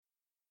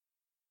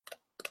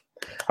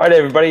All right,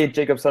 everybody.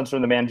 Jacob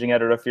Sundstrom, the managing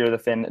editor of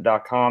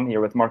FearTheFin.com,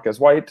 here with Marcus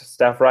White,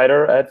 staff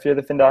writer at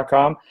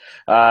FearTheFin.com.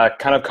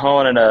 Kind of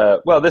calling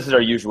it this is our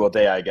usual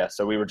day, I guess,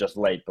 so we were just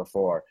late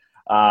before.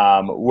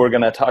 We're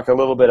going to talk a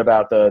little bit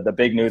about the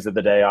big news of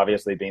the day,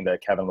 obviously being the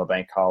Kevin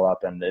Labanc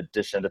call-up, in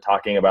addition to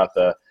talking about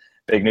the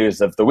big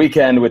news of the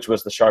weekend, which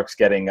was the Sharks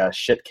getting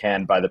shit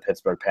canned by the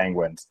Pittsburgh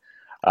Penguins.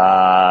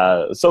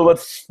 So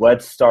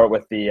let's start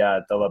with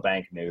the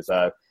Labanc news.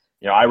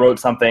 I wrote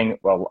something.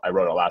 Well, I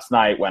wrote it last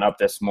night. Went up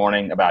this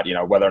morning about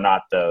whether or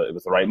not it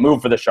was the right move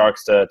for the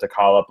Sharks to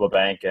call up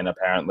Labanc, and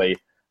apparently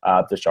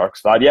the Sharks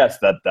thought yes,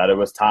 that it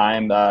was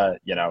time. Time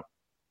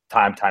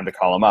to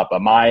call him up.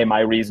 But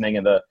my reasoning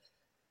in the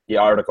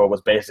article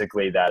was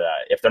basically that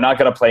if they're not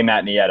going to play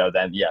Matt Nieto,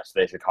 then yes,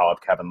 they should call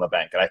up Kevin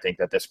Labanc. And I think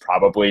that this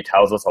probably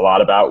tells us a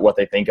lot about what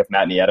they think of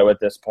Matt Nieto at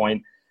this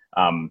point.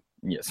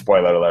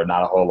 Spoiler alert,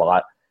 not a whole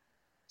lot.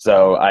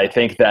 So I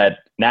think that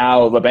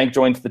now Labanc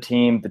joins the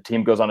team. The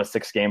team goes on a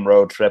 6-game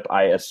road trip.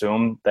 I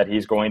assume that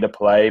he's going to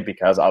play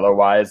because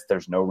otherwise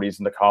there's no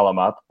reason to call him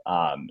up.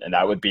 And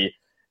that would be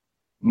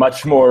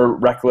much more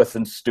reckless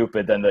and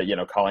stupid than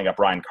calling up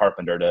Ryan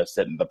Carpenter to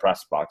sit in the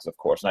press box, of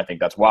course. And I think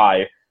that's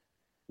why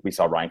we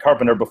saw Ryan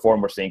Carpenter before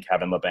and we're seeing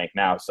Kevin Labanc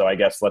now. So I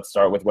guess let's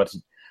start with what's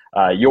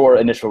your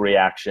initial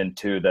reaction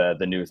to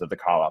the news of the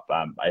call-up.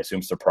 I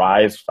assume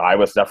surprised. I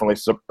was definitely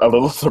a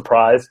little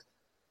surprised.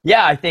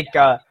 Yeah, I think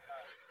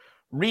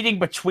reading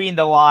between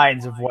the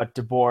lines of what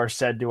DeBoer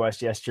said to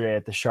us yesterday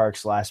at the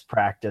Sharks' last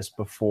practice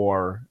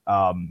before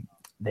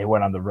they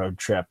went on the road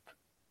trip,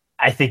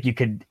 I think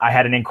I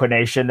had an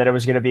inclination that it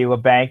was going to be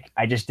Labanc.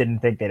 I just didn't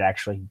think they'd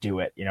actually do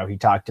it. He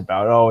talked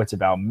about, it's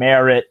about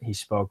merit. He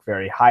spoke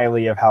very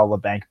highly of how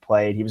Labanc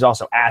played. He was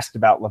also asked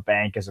about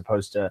Labanc as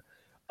opposed to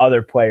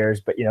other players.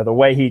 But, the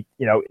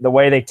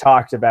way they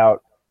talked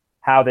about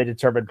how they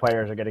determined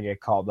players are going to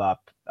get called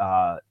up,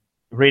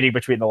 reading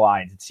between the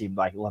lines, it seemed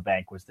like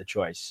Labanc was the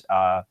choice.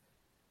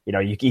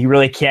 You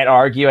really can't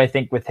argue, I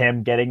think, with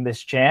him getting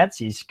this chance.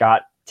 He's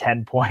got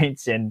 10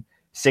 points in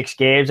 6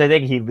 games. I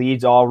think he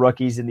leads all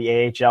rookies in the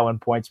AHL in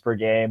points per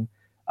game.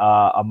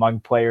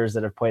 Among players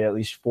that have played at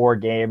least 4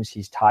 games,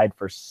 he's tied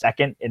for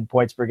second in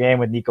points per game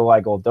with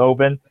Nikolai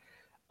Goldobin.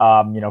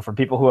 For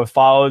people who have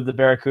followed the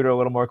Barracuda a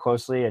little more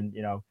closely, and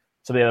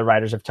some of the other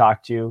writers have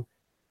talked to,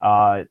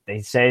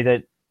 they say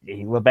that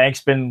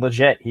Labanc's been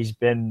legit. He's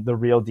been the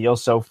real deal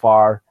so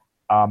far.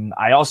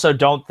 I also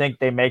don't think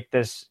they make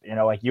this,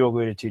 like you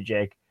alluded to,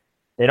 Jake,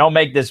 they don't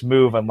make this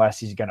move unless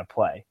he's going to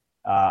play.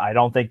 I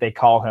don't think they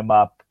call him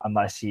up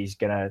unless he's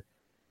going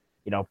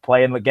to,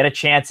 play and get a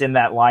chance in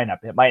that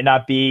lineup. It might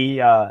not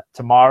be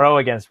tomorrow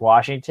against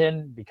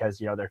Washington because,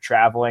 they're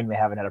traveling. They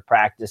haven't had a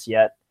practice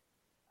yet.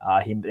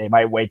 They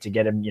might wait to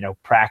get him,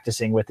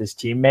 practicing with his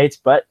teammates.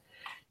 But,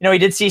 he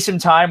did see some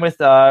time with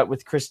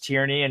Chris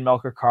Tierney and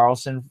Melker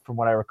Karlsson, from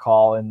what I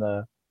recall in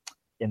the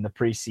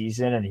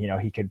preseason,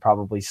 and he could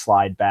probably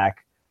slide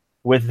back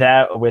with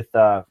that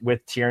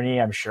with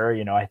Tierney. I'm sure.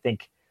 I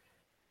think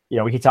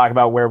we could talk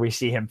about where we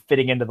see him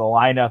fitting into the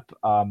lineup.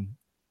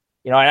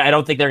 I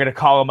don't think they're going to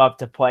call him up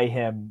to play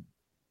him,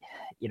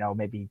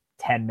 maybe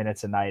 10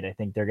 minutes a night. I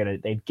think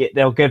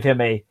they'll give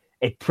him a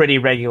pretty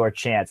regular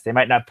chance. They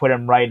might not put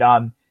him right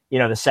on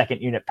the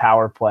second unit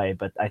power play,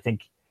 but I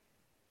think.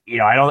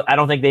 I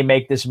don't think they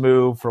make this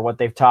move for what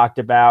they've talked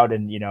about.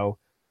 And,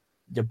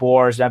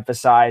 DeBoer's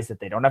emphasized that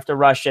they don't have to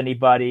rush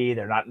anybody.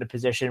 They're not in a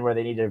position where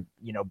they need to,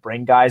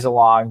 bring guys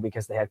along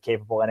because they have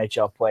capable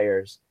NHL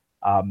players.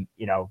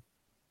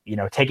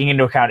 Taking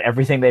into account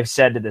everything they've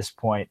said to this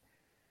point,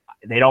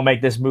 they don't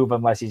make this move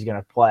unless he's going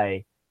to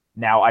play.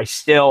 Now,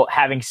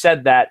 having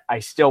said that, I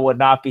still would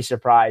not be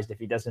surprised if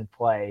he doesn't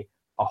play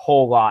a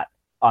whole lot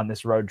on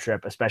this road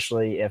trip,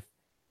 especially if,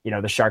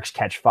 the Sharks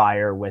catch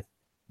fire with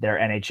their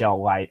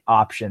NHL light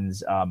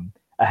options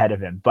ahead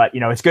of him. But,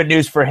 it's good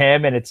news for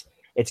him, and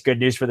it's good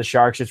news for the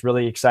Sharks. It's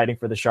really exciting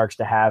for the Sharks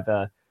to have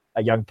a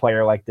young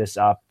player like this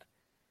up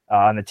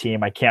on the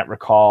team. I can't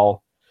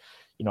recall,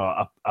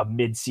 a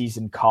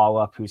mid-season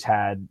call-up who's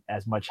had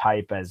as much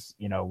hype as,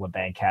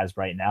 Labanc has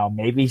right now,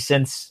 maybe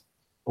since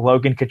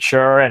Logan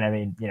Couture.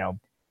 And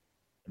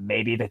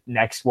maybe the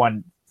next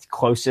one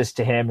closest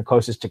to him,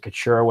 closest to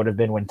Couture, would have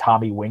been when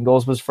Tommy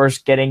Wingles was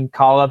first getting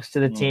call-ups to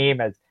the team,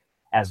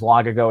 as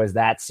long ago as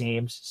that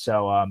seems.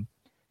 So,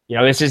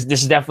 this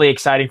is definitely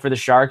exciting for the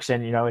Sharks,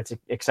 and it's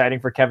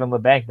exciting for Kevin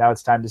Labanc. Now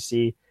it's time to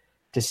see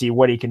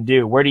what he can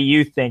do. Where do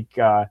you think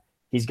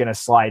he's going to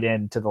slide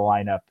into the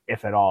lineup,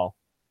 if at all?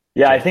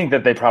 Yeah, I think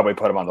that they probably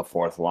put him on the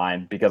 4th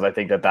line because I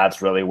think that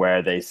that's really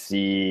where they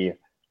see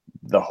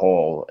the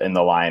hole in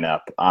the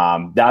lineup.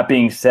 That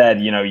being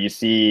said, you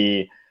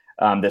see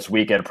this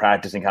weekend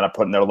practicing, kind of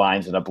putting their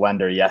lines in a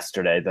blender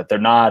yesterday, that they're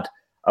not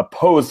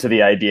opposed to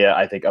the idea,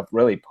 I think, of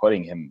really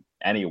putting him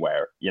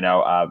anywhere.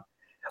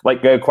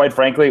 Quite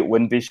frankly,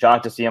 wouldn't be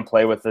shocked to see him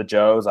play with the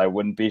Joes. I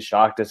wouldn't be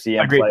shocked to see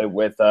him play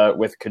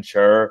with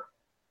Couture.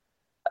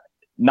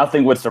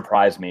 Nothing would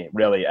surprise me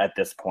really at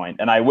this point.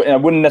 And I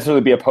wouldn't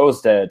necessarily be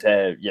opposed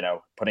to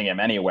putting him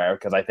anywhere,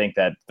 because I think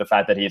that the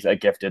fact that he's a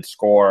gifted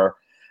scorer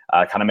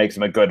kind of makes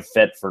him a good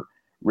fit for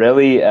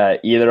really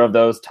either of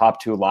those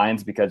top two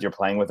lines because you're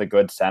playing with a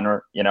good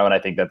center, and I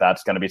think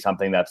that's going to be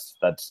something that's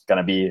going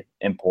to be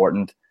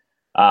important.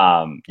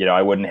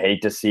 I wouldn't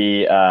hate to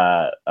see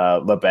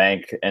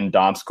Labanc and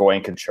Donskoy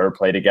and Couture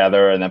play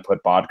together and then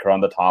put Bodker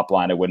on the top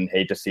line. I wouldn't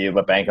hate to see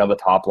Labanc on the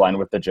top line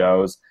with the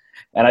Joes.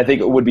 And I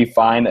think it would be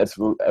fine, at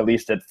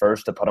least at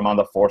first, to put him on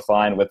the fourth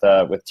line with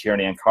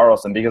Tierney and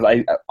Carlson, because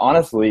I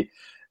honestly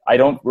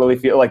don't really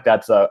feel like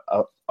that's a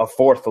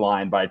fourth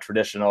line by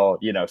traditional,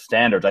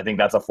 standards. I think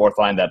that's a fourth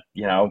line that,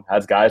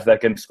 has guys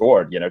that can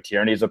score.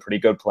 Tierney's a pretty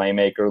good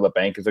playmaker.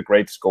 Labanc is a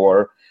great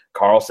scorer.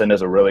 Carlson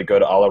is a really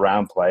good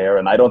all-around player.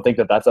 And I don't think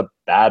that that's a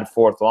bad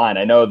fourth line.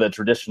 I know the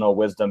traditional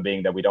wisdom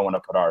being that we don't want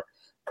to put our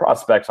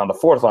prospects on the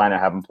fourth line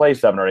and have them play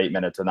 7 or 8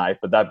 minutes a night.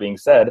 But that being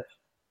said,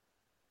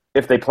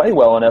 if they play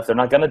well enough, they're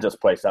not going to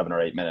just play 7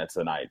 or 8 minutes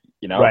a night,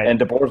 Right. And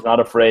DeBoer's not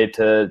afraid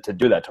to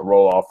do that, to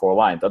roll all four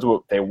lines. That's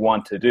what they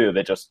want to do.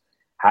 They just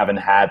haven't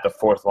had the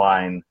fourth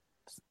line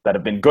that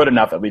have been good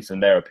enough, at least in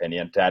their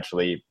opinion, to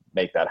actually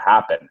make that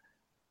happen.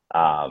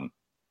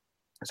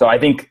 So I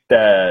think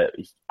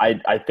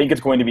I think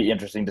it's going to be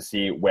interesting to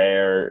see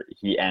where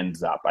he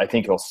ends up. I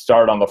think he'll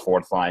start on the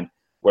fourth line.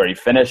 Where he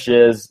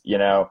finishes,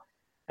 and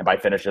by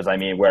finishes I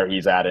mean where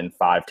he's at in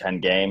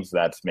 5-10 games.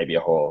 That's maybe a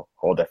whole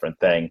different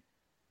thing.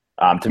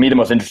 To me, the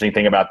most interesting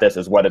thing about this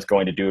is what it's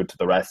going to do to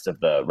the rest of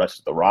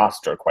the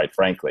roster, quite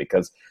frankly,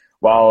 because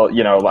while,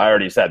 I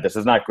already said this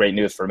is not great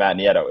news for Matt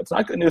Nieto, it's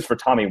not good news for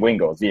Tommy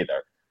Wingels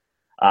either.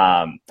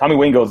 Tommy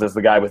Wingels is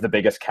the guy with the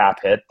biggest cap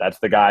hit. That's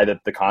the guy that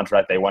the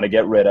contract they want to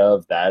get rid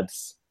of.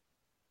 That's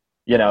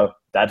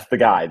the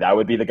guy. That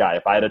would be the guy.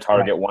 If I had to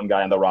target one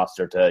guy on the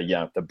roster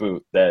to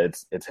boot,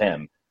 that it's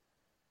him.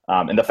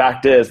 And the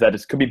fact is that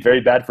it could be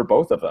very bad for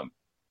both of them.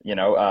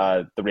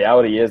 The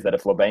reality is that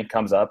if Labanc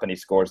comes up and he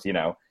scores,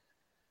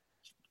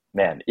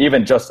 man,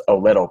 even just a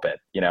little bit,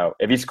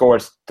 if he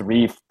scores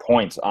 3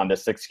 points on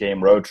this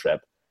 6-game road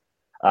trip,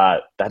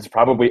 that's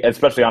probably,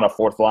 especially on a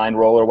fourth line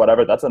role or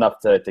whatever, that's enough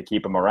to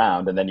keep him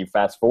around. And then you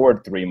fast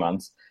forward 3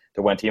 months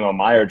to when Timo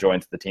Meier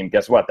joins the team.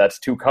 Guess what? That's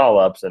 2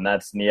 call-ups, and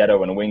that's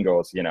Nieto and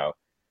Wingels,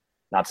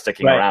 not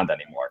sticking around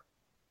anymore.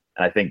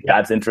 And I think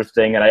that's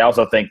interesting. And I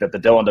also think that the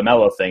Dylan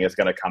DeMello thing is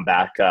going to come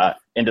back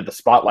into the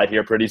spotlight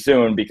here pretty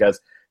soon,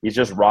 because he's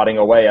just rotting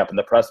away up in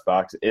the press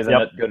box. Isn't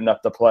it good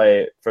enough to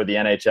play for the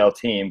NHL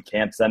team?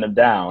 Can't send him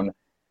down.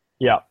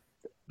 Yeah.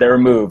 There are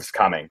moves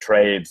coming,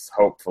 trades,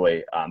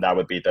 hopefully. That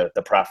would be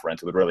the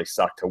preference. It would really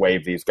suck to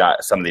waive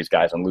some of these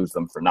guys and lose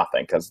them for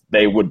nothing, because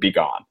they would be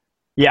gone.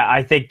 Yeah,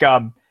 I think,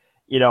 I'm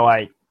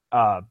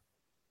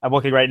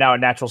looking right now at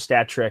Natural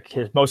Stat Trick.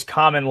 His most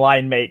common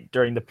line mate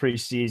during the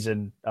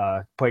preseason,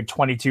 played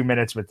 22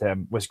 minutes with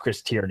him, was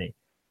Chris Tierney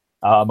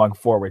among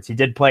forwards. He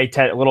did play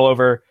a little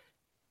over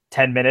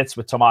 10 minutes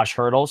with Tomas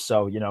Hertl.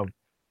 So,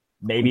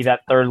 maybe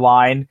that third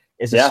line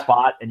is a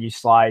spot and you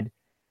slide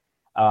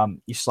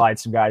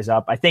some guys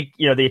up. I think,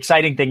 the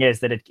exciting thing is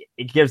that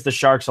it gives the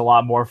Sharks a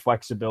lot more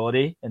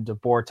flexibility. And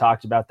DeBoer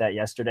talked about that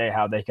yesterday,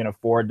 how they can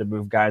afford to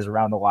move guys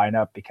around the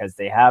lineup because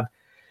they have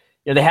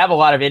a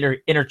lot of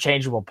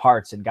interchangeable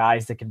parts and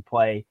guys that can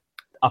play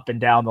up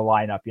and down the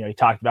lineup. He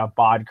talked about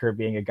Bodker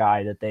being a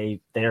guy that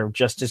they're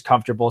just as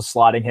comfortable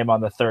slotting him on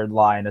the third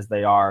line as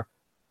they are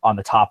on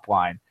the top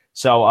line.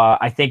 So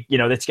I think,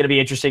 it's going to be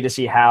interesting to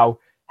see how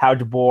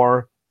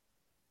DeBoer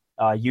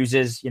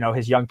uses,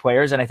 his young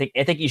players. And I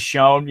think he's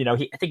shown,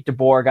 I think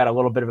DeBoer got a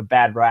little bit of a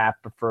bad rap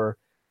for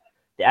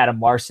the Adam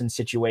Larson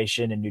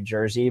situation in New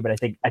Jersey. But I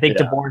think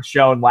DeBoer's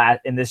shown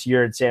in this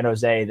year in San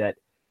Jose that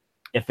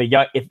if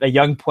a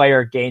young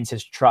player gains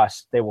his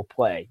trust, they will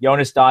play.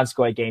 Jonas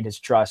Donskoy gained his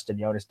trust, and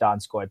Jonas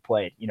Donskoy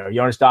played.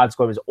 Jonas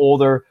Donskoy was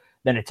older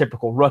than a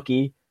typical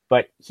rookie,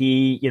 but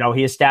he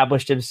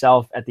established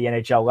himself at the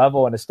NHL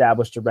level and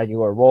established a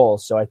regular role.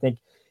 So I think,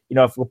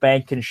 if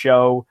Labanc can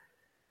show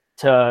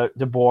to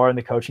DeBoer and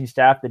the coaching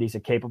staff that he's a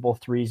capable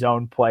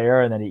 3-zone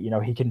player, and then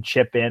he can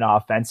chip in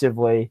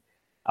offensively,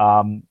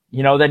 then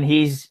I think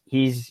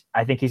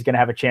he's going to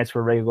have a chance for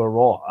a regular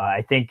role.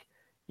 I think.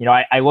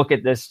 I look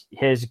at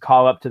his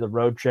call up to the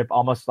road trip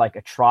almost like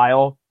a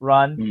trial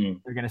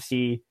run. They're going to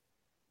see,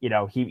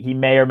 he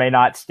may or may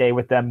not stay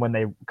with them when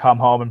they come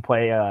home and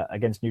play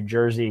against New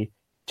Jersey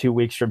 2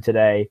 weeks from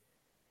today.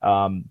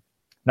 Not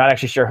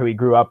actually sure who he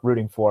grew up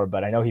rooting for,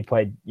 but I know he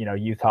played,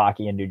 youth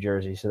hockey in New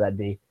Jersey. So that'd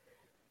be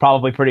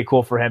probably pretty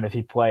cool for him if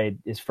he played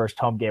his first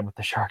home game with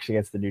the Sharks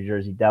against the New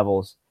Jersey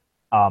Devils.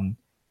 But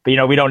we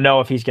don't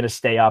know if he's going to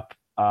stay up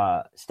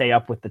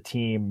with the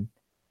team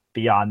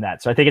beyond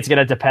that. So I think it's going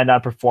to depend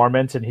on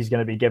performance, and he's going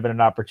to be given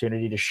an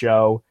opportunity to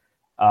show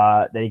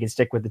that he can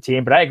stick with the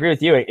team. But I agree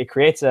with you. It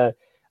creates a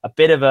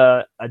bit of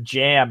a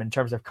jam in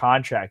terms of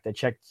contract. I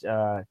checked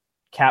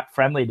Cap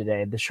Friendly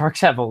today. The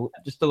Sharks have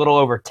just a little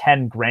over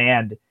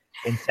 $10,000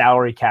 in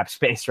salary cap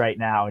space right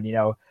now.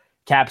 And,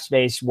 cap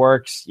space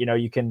works.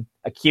 You can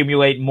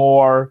accumulate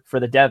more for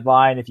the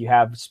deadline if you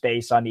have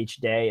space on each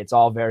day. It's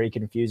all very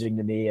confusing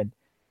to me. And,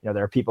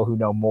 there are people who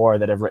know more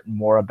that have written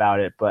more about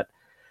it. But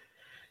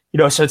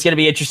So it's going to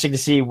be interesting to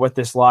see what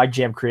this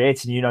logjam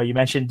creates. And, you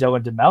mentioned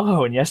Dylan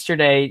DeMello, and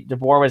yesterday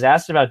DeBoer was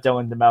asked about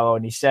Dylan DeMello,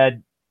 and he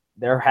said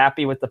they're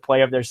happy with the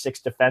play of their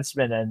 6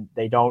 defensemen, and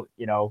they don't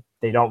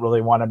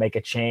really want to make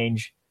a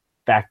change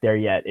back there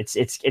yet.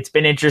 It's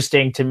been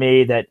interesting to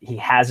me that he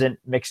hasn't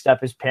mixed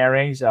up his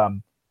pairings.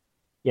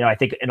 I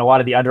think in a lot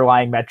of the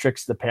underlying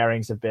metrics, the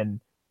pairings have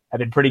been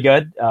pretty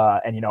good.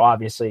 And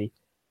obviously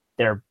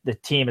the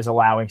team is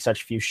allowing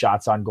such few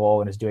shots on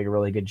goal and is doing a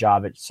really good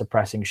job at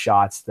suppressing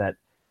shots that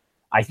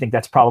I think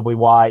that's probably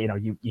why,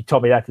 you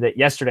told me that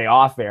yesterday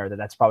off air,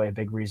 that's probably a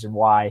big reason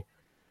why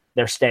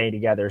they're staying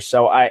together.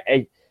 So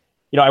I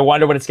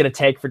wonder what it's going to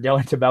take for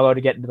Dylan DeMello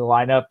to get into the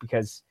lineup,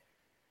 because,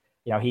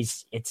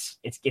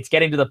 it's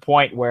getting to the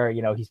point where,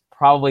 he's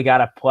probably got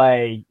to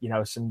play,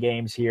 some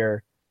games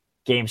here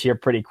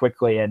pretty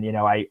quickly. And,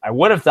 I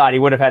would have thought he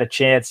would have had a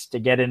chance to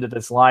get into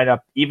this lineup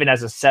even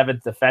as a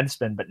 7th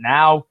defenseman, but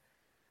now,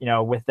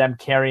 with them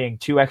carrying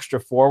 2 extra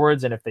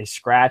forwards, and if they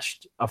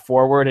scratched a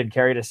forward and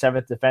carried a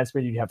 7th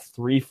defenseman, you'd have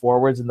 3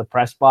 forwards in the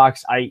press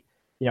box. I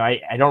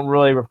don't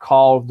really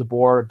recall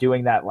DeBoer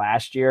doing that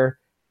last year,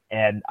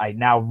 and I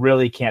now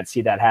really can't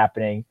see that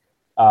happening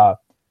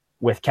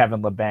with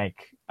Kevin Labanc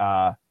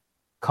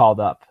called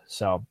up.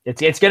 So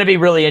it's going to be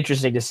really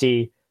interesting to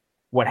see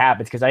what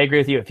happens, because I agree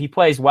with you. If he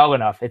plays well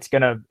enough, it's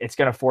gonna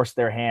force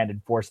their hand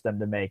and force them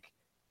to make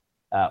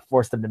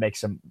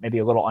some maybe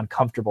a little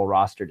uncomfortable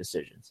roster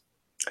decisions.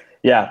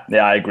 Yeah,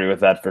 I agree with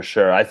that for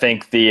sure. I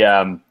think the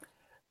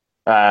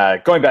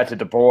going back to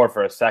DeBoer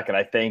for a second,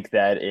 I think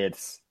that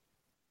it's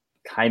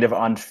kind of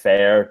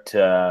unfair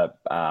to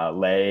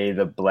lay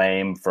the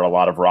blame for a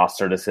lot of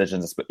roster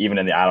decisions, even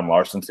in the Adam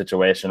Larson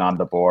situation, on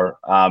DeBoer.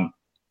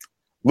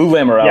 Lou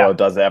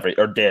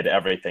Lamoriello did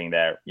everything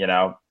there,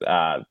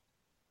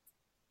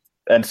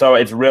 and so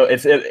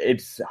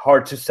it's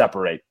hard to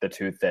separate the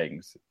two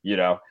things,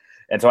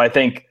 And so I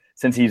think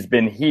since he's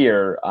been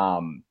here,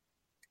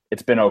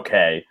 it's been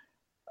okay.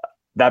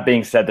 That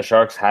being said, the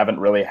Sharks haven't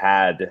really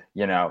had,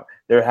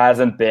 there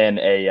hasn't been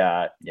a,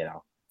 a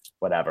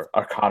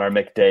Connor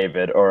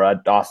McDavid or a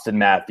Austin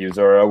Matthews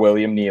or a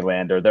William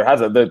Nylander.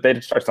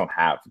 The Sharks don't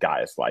have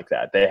guys like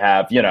that. They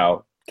have,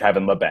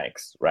 Kevin Labanc,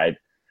 right?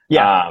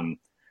 Yeah.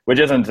 Which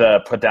isn't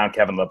to put down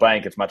Kevin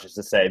Labanc as much as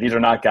to say these are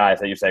not guys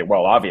that you say,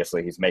 well,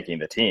 obviously he's making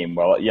the team.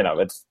 Well,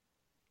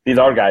 these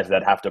are guys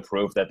that have to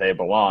prove that they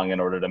belong in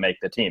order to make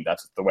the team.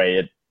 That's the way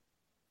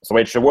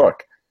it should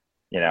work.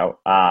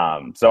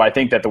 So I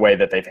think that the way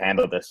that they've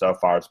handled this so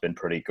far has been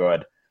pretty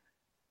good.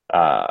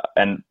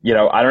 And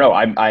I don't know.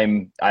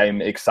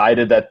 I'm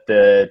excited that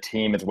the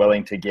team is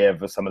willing to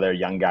give some of their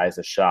young guys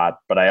a shot,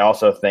 but I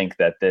also think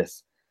that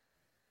this.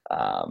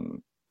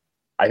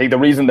 I think the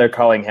reason they're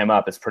calling him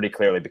up is pretty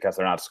clearly because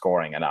they're not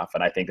scoring enough,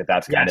 and I think that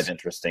that's kind of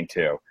interesting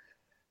too,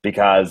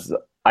 because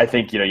I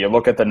think you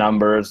look at the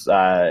numbers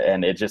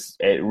and it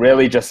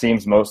really just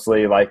seems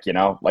mostly like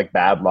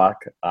bad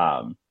luck.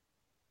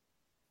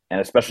 And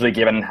especially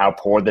given how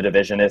poor the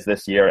division is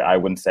this year, I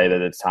wouldn't say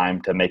that it's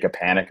time to make a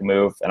panic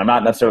move. And I'm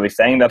not necessarily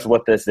saying that's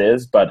what this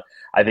is, but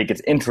I think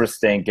it's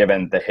interesting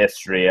given the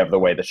history of the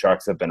way the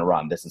Sharks have been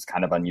run. This is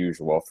kind of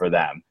unusual for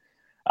them.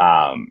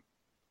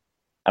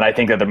 And I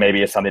think that there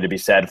maybe is something to be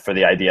said for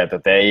the idea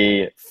that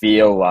they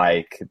feel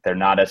like they're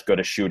not as good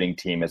a shooting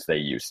team as they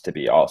used to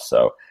be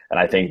also. And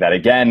I think that,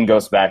 again,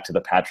 goes back to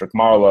the Patrick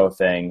Marleau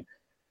thing,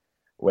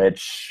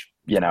 which,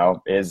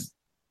 is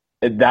 –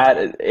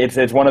 that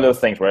it's one of those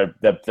things where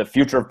the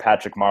future of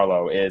Patrick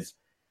Marleau is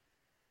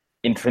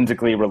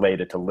intrinsically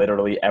related to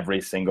literally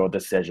every single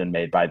decision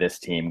made by this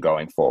team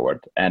going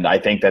forward. And I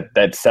think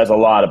that says a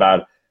lot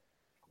about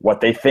what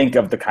they think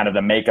of the kind of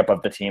the makeup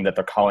of the team that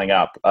they're calling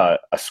up a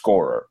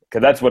scorer.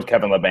 Because that's what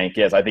Kevin Labanc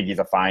is. I think he's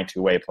a fine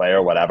two-way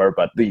player, whatever,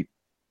 but they're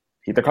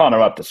calling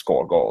him up to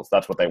score goals.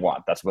 That's what they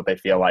want. That's what they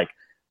feel like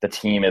the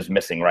team is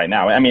missing right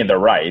now. I mean, they're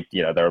right.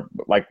 They're,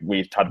 like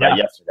we talked about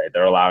yesterday,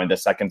 they're allowing the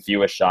second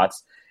fewest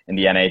shots in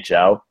the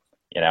NHL.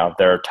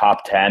 They're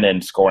top 10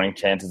 in scoring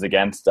chances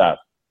against,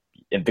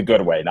 in the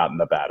good way, not in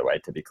the bad way,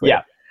 to be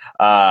clear.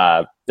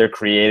 Yeah. They're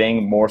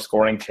creating more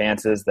scoring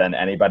chances than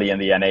anybody in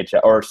the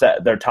NHL, or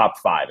they're top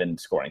 5 in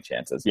scoring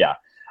chances. Yeah.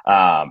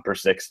 Per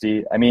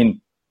 60. I mean,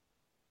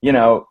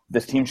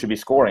 this team should be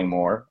scoring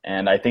more.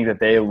 And I think that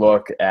they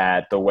look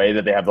at the way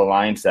that they have the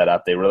line set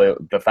up.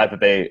 The fact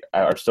that they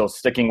are still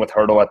sticking with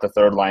Hertl at the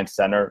third line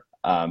center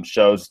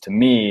shows to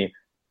me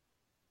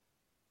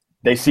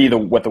they see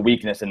what the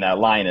weakness in that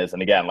line is.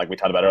 And again, like we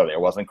talked about earlier, it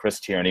wasn't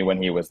Chris Tierney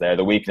when he was there.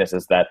 The weakness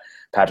is that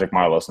Patrick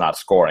Marleau's not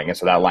scoring. And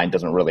so that line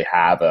doesn't really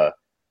have a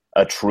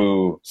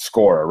true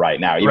scorer right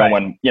now.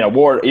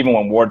 Even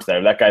when Ward's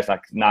there, that guy's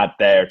not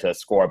there to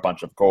score a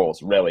bunch of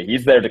goals, really.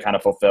 He's there to kind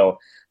of fulfill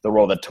the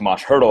role that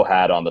Tomas Hertl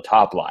had on the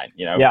top line,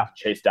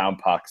 chase down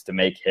pucks, to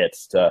make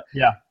hits, to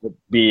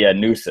be a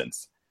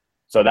nuisance.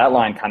 So that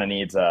line kind of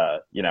needs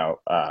a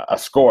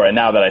score. And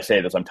now that I say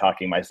this, I'm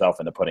talking myself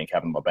into putting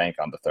Kevin Labanc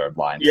on the third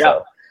line. Yeah.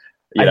 So,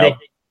 I think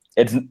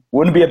it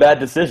wouldn't be a bad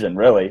decision,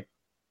 really.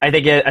 I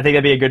think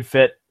that'd be a good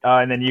fit.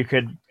 And then you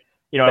could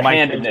The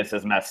handedness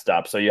is messed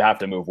up, so you have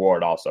to move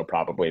Ward also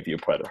probably if you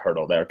put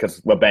Hurdle there,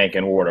 because Labanc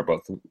and Ward are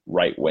both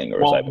right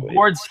wingers, I believe.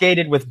 Ward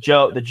skated with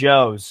the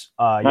Joes.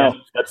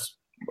 That's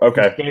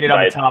okay. He skated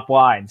on the top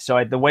line.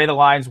 So the way the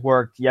lines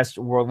looked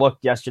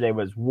yesterday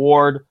was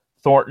Ward,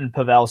 Thornton,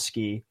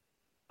 Pavelski,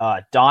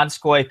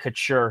 Donskoy,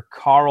 Couture,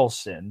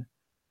 Carlson,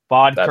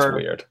 Bodker. That's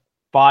weird.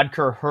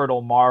 Bodker,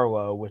 Hurdle,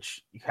 Marlowe,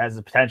 which has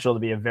the potential to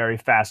be a very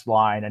fast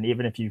line. And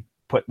even if you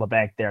put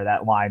Labanc there,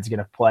 that line's going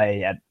to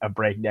play at a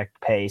breakneck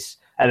pace.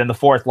 And then the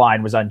fourth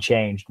line was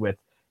unchanged with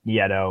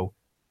Nieto,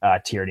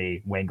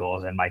 Tierney,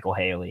 Wingels, and Michael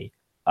Haley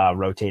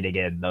rotating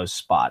in those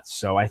spots.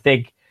 So I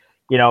think,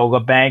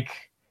 Labanc,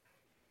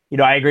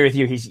 I agree with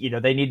you. He's,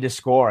 they need to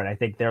score. And I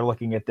think they're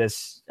looking at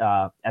this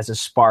as a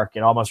spark.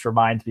 It almost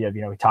reminds me of,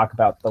 we talk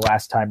about the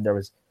last time there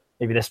was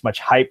maybe this much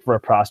hype for a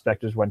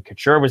prospect was when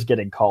Couture was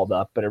getting called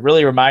up. But it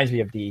really reminds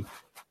me of the,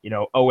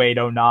 08,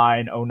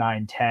 09,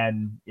 09,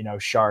 10,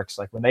 Sharks.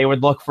 Like when they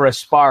would look for a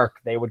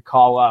spark, they would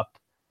call up,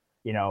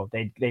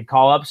 they'd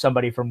call up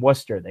somebody from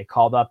Worcester. They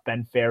called up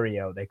Ben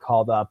Ferrio. They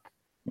called up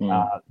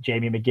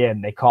Jamie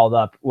McGinn. They called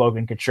up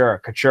Logan Couture.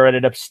 Couture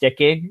ended up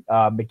sticking.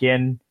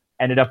 McGinn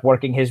ended up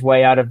working his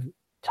way out of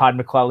Todd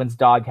McClellan's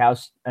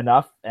doghouse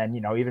enough. And,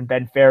 even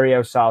Ben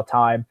Ferrio saw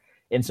time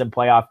in some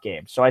playoff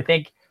games. So I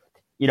think,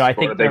 I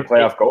think a big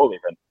playoff goal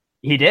even.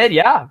 He did,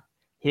 yeah.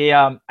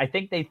 I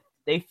think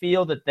they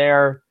feel that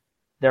their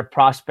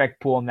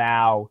prospect pool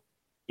now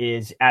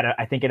is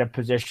in a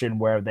position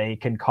where they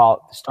can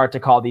start to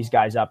call these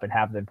guys up and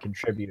have them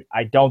contribute.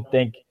 I don't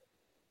think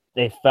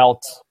they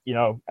felt,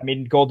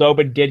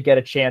 Goldobin did get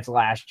a chance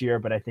last year,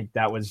 but I think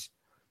that was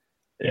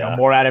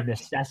more out of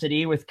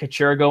necessity with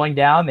Couture going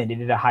down. They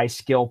needed a high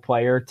skill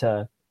player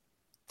to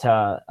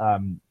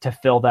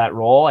fill that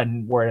role.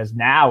 And whereas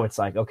now it's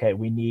like, okay,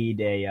 we need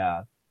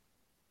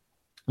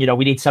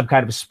we need some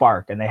kind of a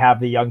spark, and they have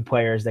the young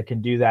players that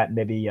can do that and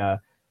maybe,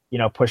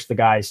 push the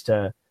guys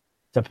to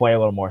play a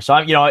little more. So,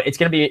 it's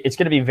going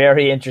to be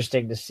very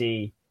interesting to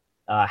see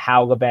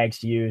how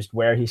Labanc's used,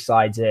 where he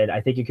slides in. I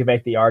think you could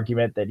make the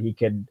argument that he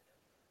could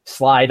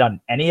slide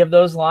on any of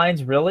those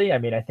lines, really. I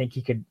mean, I think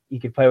he could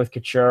play with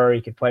Couture.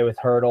 He could play with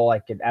Hurdle. I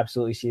could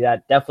absolutely see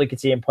that. Definitely could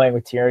see him playing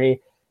with Tierney.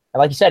 And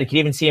like you said, you could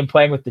even see him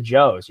playing with the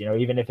Joes,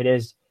 even if it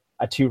is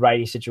a two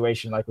righty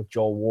situation like with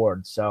Joel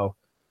Ward. So,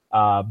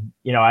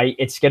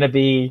 it's going to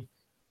be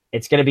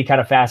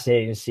kind of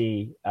fascinating to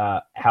see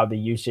how the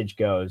usage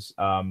goes.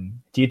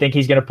 Do you think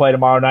he's going to play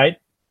tomorrow night?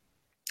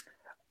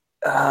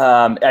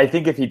 I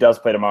think if he does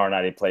play tomorrow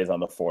night, he plays on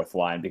the fourth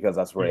line because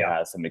that's where he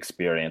has some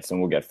experience and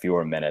will get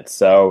fewer minutes.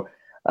 So,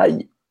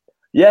 maybe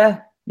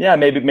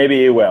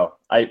he will.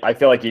 I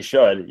feel like he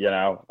should.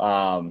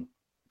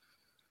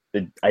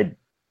 I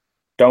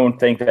don't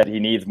think that he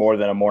needs more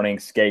than a morning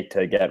skate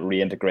to get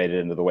reintegrated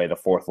into the way the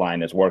fourth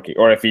line is working.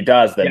 Or if he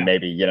does, then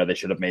maybe, they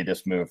should have made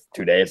this move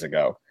 2 days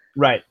ago.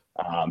 Right.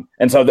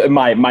 And so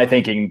my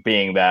thinking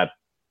being that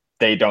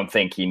they don't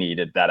think he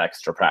needed that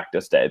extra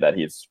practice day, that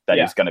he's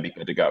going to be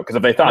good to go. Because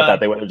if they thought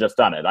that, they would have just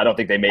done it. I don't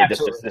think they made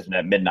this decision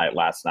at midnight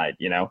last night,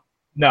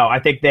 No,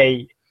 I think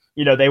they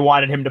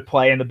wanted him to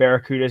play in the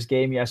Barracudas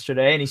game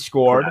yesterday, and he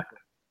scored. Correct.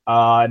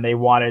 And they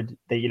wanted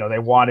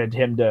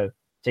him to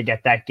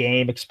get that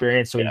game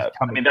experience. So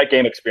that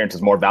game experience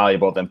is more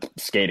valuable than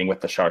skating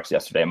with the Sharks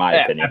yesterday, in my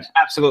opinion.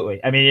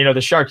 Absolutely. I mean,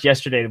 the Sharks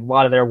yesterday, a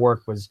lot of their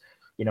work was,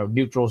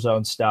 neutral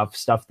zone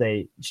stuff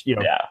they,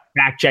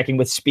 back checking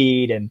with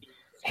speed and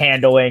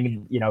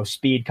handling,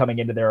 speed coming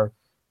into their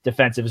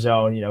defensive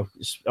zone.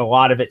 A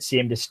lot of it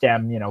seemed to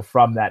stem,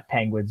 from that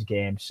Penguins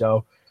game.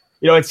 So,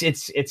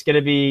 it's going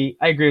to be,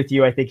 I agree with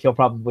you. I think he'll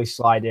probably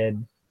slide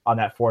in on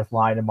that fourth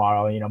line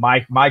tomorrow.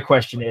 My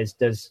question is,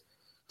 does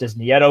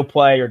Nieto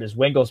play or does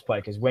Wingels play?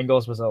 Because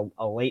Wingels was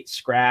a late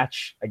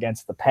scratch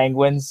against the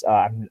Penguins.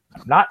 I'm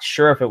not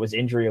sure if it was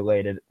injury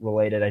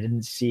related. I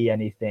didn't see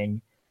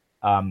anything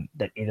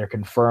that either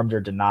confirmed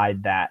or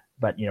denied that.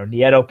 But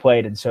Nieto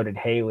played and so did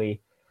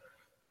Haley.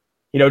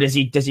 Does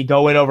he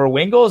go in over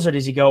Wingels or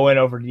does he go in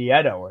over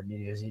Nieto? Or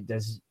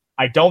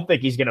I don't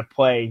think he's going to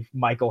play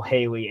Michael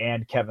Haley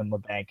and Kevin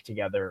Labanc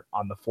together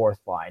on the fourth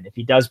line. If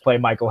he does play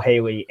Michael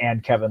Haley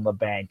and Kevin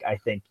Labanc, I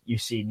think you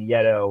see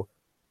Nieto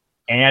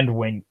and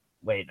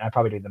wait, I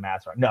probably did the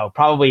math wrong. No,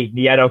 probably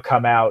Nieto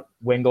come out,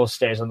 Wingels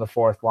stays on the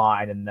fourth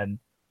line, and then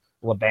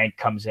Labanc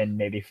comes in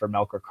maybe for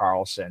Melker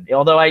Karlsson.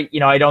 Although I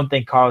don't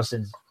think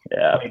Karlsson's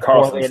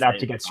poorly enough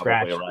to get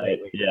scratched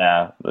lately.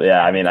 Yeah.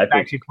 I mean, I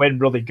think he's been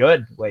really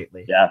good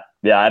lately.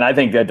 Yeah, and I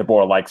think that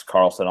DeBoer likes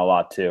Karlsson a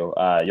lot too.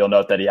 You'll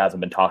note that he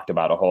hasn't been talked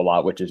about a whole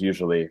lot, which is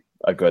usually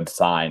a good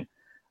sign.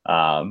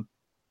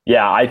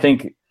 I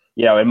think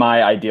in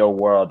my ideal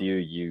world,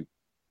 you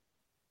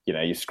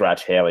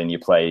scratch Haley and you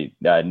play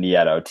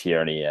Nieto,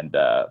 Tierney, and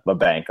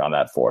Labanc on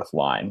that fourth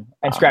line.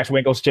 And scratch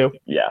Wingels too?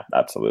 Yeah,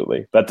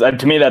 absolutely. But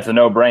to me, that's a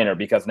no-brainer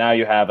because now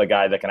you have a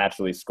guy that can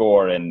actually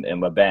score in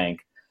Labanc.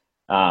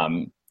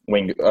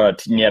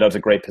 Nieto's a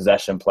great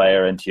possession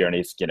player, and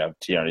Tierney's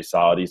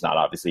solid. He's not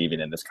obviously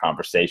even in this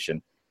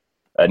conversation.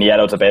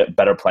 Nieto's a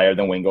better player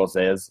than Wingels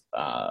is.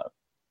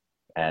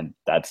 And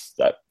that's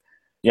that.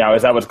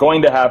 Is that what's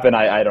going to happen?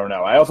 I don't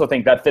know. I also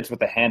think that fits with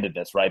the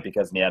handedness, right?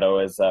 Because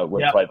Nieto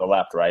would play the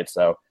left, right?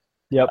 So,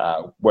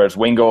 whereas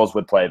Wingles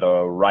would play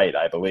the right,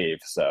 I believe.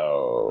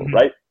 So,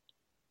 right?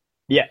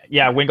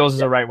 Yeah. Wingles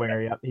is a right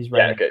winger. Yep, he's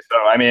right. Yeah. Okay. So,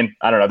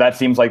 I don't know. That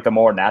seems like the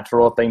more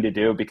natural thing to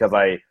do because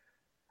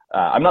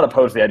I'm not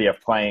opposed to the idea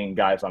of playing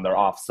guys on their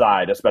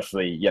offside,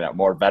 especially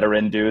more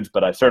veteran dudes.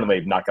 But I'm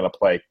certainly not going to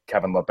play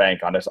Kevin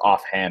Labanc on his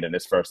offhand in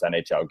his first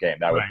NHL game.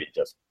 That would be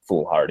just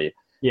foolhardy.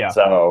 Yeah.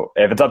 So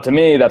if it's up to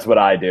me, that's what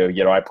I do.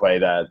 I play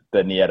the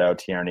Nieto,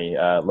 Tierney,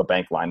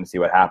 Labanc line and see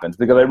what happens.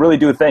 Because I really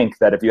do think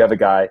that if you have a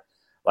guy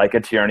like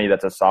a Tierney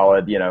that's a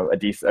solid,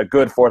 a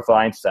good fourth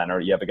line center,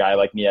 you have a guy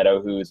like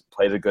Nieto who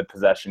plays a good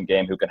possession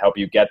game, who can help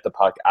you get the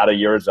puck out of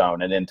your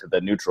zone and into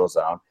the neutral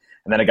zone,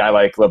 and then a guy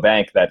like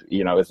Labanc that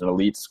is an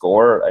elite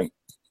scorer.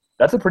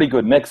 That's a pretty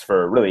good mix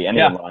for really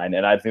any line,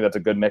 and I think that's a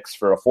good mix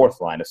for a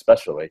fourth line,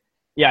 especially.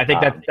 Yeah, I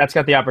think that's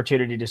got the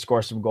opportunity to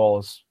score some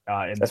goals.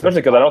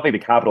 Especially because I don't think the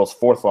Capitals'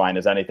 fourth line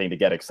is anything to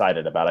get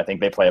excited about. I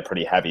think they play a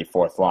pretty heavy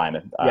fourth line,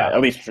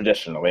 at least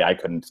traditionally. I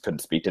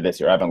couldn't speak to this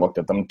year. I haven't looked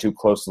at them too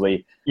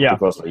closely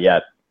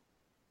yet.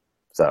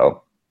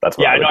 So that's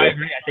what I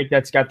agree. I think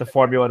that's got the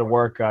formula to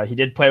work. He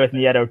did play with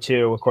Nieto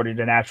too, according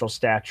to Natural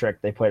Stat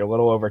Trick. They played a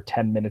little over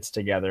 10 minutes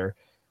together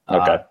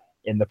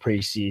in the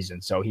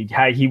preseason. So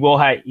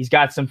he's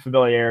got some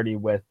familiarity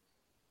with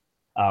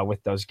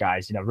those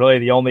guys. Really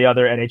the only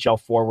other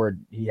NHL forward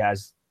he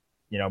has,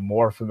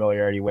 more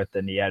familiarity with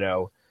than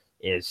Nieto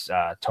is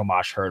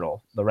Tomas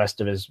Hertl. The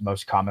rest of his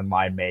most common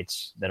line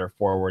mates that are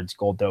forwards,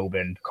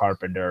 Goldobin,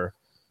 Carpenter,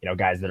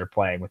 guys that are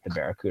playing with the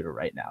Barracuda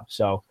right now.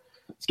 So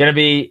it's gonna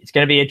be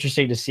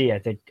interesting to see. I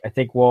think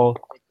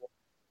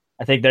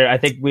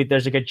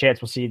there's a good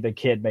chance we'll see the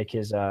kid make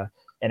his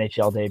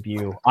NHL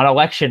debut on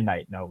election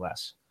night, no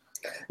less,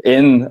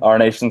 in our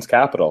nation's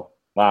capital.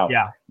 Wow.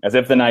 Yeah. As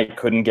if the night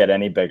couldn't get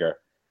any bigger.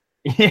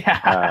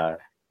 Yeah.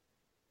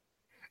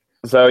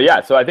 So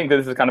I think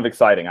this is kind of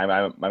exciting.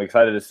 I'm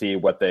excited to see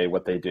what they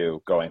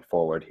do going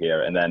forward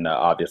here, and then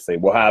obviously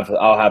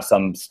I'll have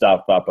some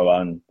stuff up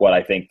on what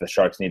I think the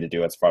Sharks need to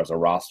do as far as a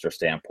roster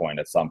standpoint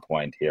at some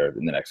point here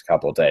in the next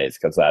couple of days,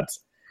 because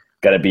that's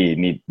that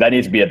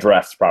needs to be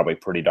addressed probably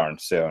pretty darn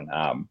soon.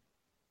 I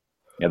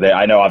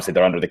know obviously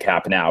they're under the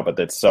cap now, but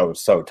it's so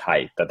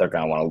tight that they're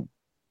going to want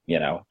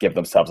to give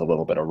themselves a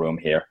little bit of room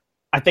here.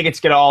 I think it's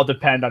going to all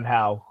depend on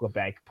how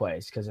Labanc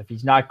plays, because if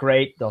he's not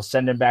great, they'll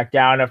send him back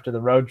down after the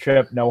road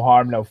trip. No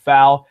harm, no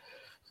foul.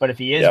 But if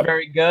he is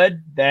very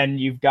good, then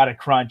you've got a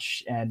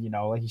crunch. And,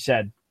 like you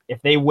said,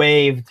 if they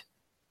waived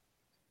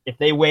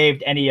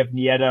any of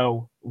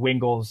Nieto,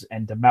 Wingles,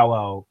 and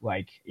DeMello,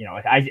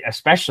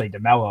 especially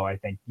DeMello, I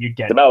think would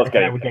get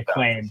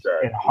claimed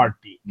in a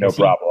heartbeat. No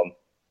problem.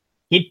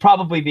 He'd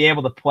probably be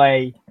able to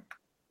play.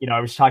 I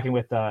was talking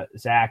with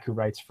Zach, who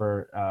writes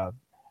for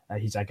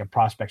he's like a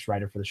prospects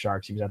writer for the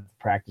Sharks. He was at the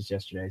practice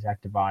yesterday,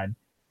 Zach Devine.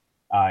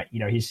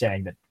 He's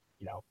saying that,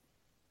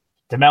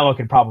 DeMello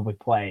can probably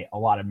play a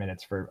lot of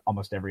minutes for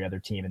almost every other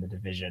team in the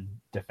division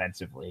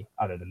defensively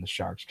other than the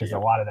Sharks, because a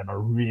lot of them are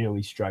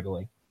really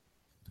struggling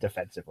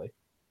defensively.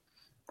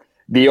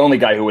 The only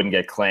guy who wouldn't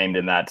get claimed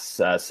in that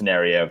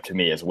scenario to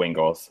me is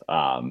Wingles.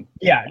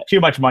 Too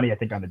much money, I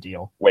think, on the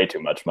deal. Way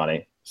too much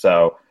money.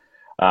 So,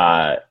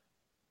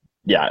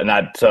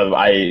 so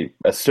I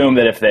assume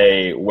that if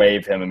they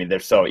waive him, they're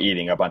still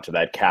eating a bunch of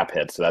that cap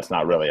hit, so that's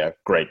not really a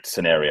great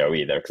scenario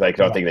either, because I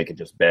don't think they could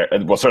just bear –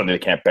 well, certainly they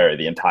can't bury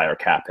the entire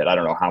cap hit. I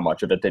don't know how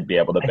much of it they'd be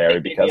able to bury.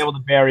 They'd be able to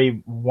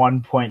bury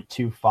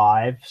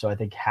 1.25, so I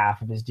think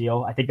half of his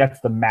deal. I think that's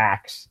the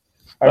max.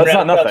 That's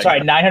not nothing. Sorry,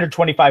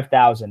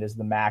 $925,000 is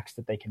the max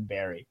that they can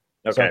bury.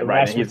 Okay, so the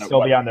rest would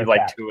still be on their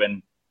cap.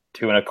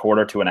 Two and a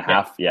quarter,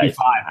 2.5. Yeah, he's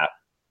 5.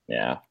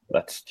 Yeah,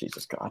 that's –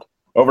 Jesus God.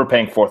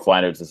 Overpaying fourth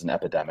liners is an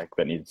epidemic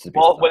that needs to be.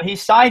 Well, when he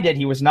signed it,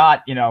 he was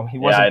not. He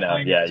wasn't. Yeah, I know.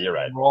 Yeah, you're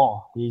right.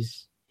 Role.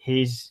 His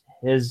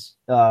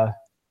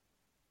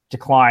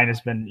decline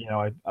has been,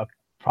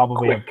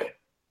 probably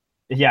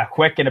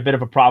quick and a bit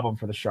of a problem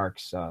for the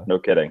Sharks. No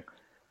kidding.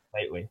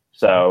 Lately.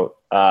 So,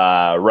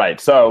 right.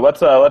 So let's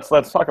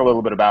talk a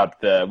little bit about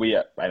I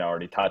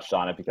already touched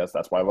on it because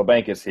that's why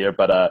Labanc is here.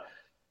 But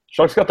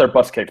Sharks got their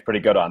butts kicked pretty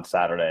good on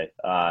Saturday.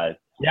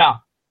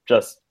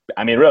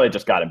 Really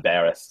just got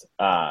embarrassed.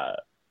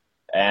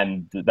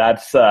 And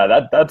that's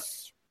I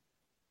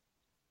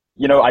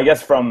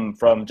guess from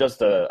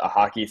just a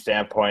hockey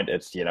standpoint,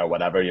 it's,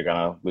 whatever, you're going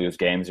to lose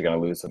games, you're going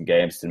to lose some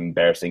games in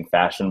embarrassing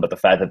fashion. But the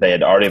fact that they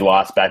had already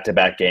lost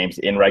back-to-back games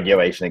in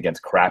regulation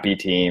against crappy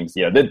teams,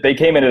 they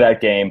came into that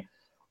game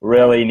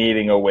really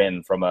needing a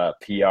win from a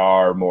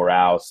PR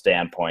morale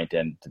standpoint,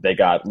 and they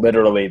got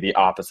literally the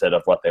opposite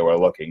of what they were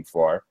looking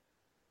for.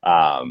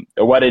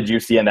 What did you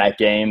see in that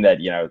game that,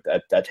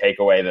 a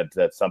takeaway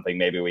that's something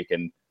maybe we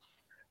can,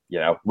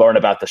 learn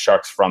about the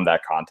Sharks from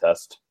that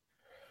contest?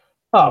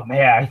 Oh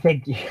man, I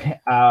think,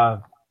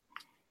 I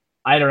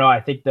don't know. I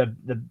think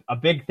a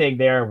big thing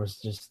there was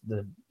just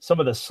some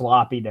of the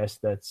sloppiness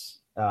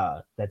that's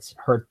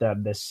hurt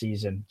them this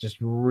season just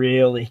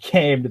really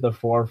came to the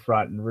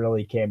forefront and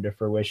really came to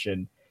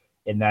fruition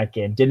in that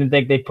game. Didn't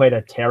think they played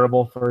a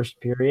terrible first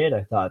period.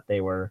 I thought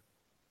they were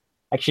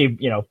actually,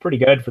 pretty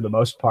good for the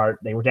most part.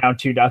 They were down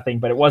 2-0,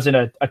 but it wasn't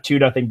a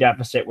 2-0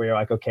 deficit where you're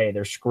like, okay,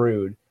 they're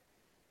screwed.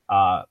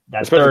 That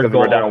Especially third because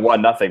goal, we were down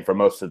 1-0 for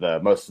most of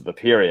the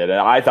period, and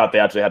I thought they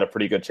actually had a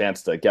pretty good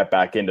chance to get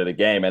back into the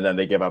game, and then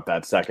they give up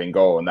that second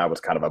goal, and that was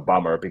kind of a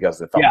bummer because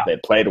they thought they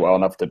played well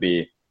enough to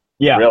be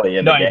really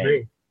in the game. I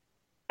agree.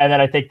 And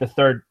then I think the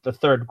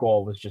third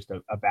goal was just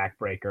a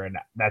backbreaker, and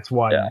that's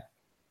one.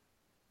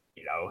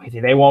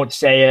 They won't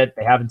say it.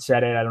 They haven't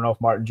said it. I don't know if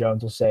Martin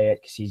Jones will say it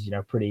because he's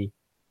pretty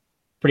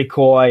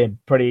coy and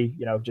pretty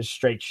just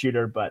straight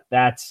shooter. But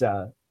that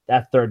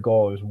third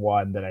goal is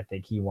one that I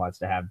think he wants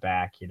to have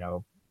back.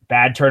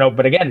 Bad turnover,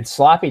 but again, it's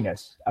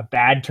sloppiness. A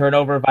bad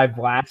turnover by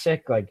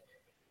Vlasic, like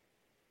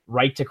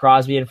right to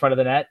Crosby in front of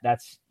the net.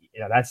 That's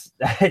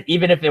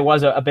even if it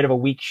was a bit of a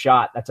weak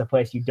shot, that's a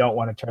place you don't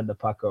want to turn the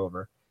puck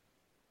over.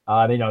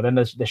 Then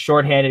the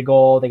shorthanded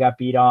goal they got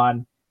beat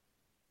on.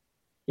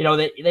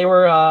 They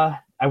were.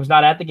 I was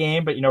not at the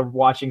game, but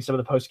watching some of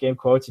the post game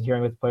quotes and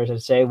hearing what the players had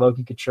to say.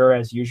 Logan Couture,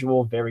 as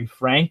usual, very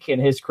frank in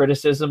his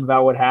criticism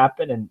about what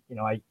happened, and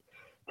I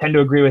tend to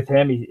agree with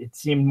him. It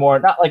seemed more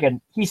not like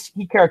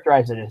he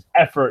characterized it as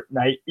effort, and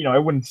I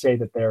wouldn't say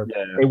that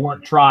they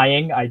weren't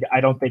trying.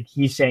 I don't think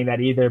he's saying that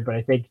either, but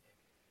I think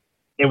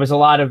it was a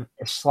lot of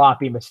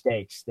sloppy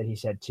mistakes that he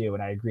said too,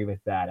 and I agree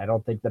with that. I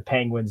don't think the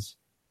Penguins.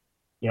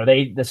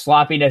 The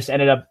sloppiness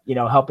ended up,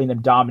 helping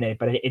them dominate,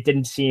 but it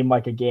didn't seem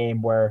like a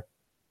game where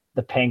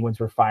the Penguins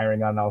were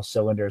firing on all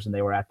cylinders and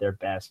they were at their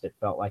best. It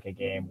felt like a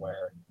game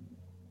where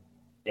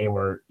they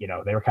were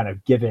kind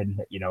of given,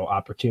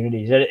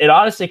 opportunities. It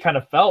honestly kind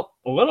of felt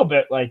a little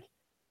bit like,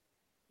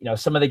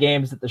 some of the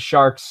games that the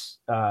Sharks,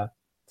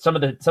 some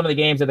of the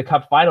games of the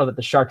Cup final that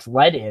the Sharks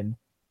led in,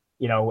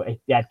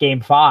 at Game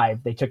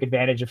 5, they took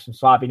advantage of some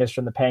sloppiness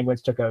from the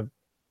Penguins, took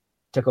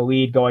a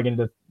lead going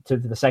into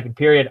the second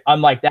period.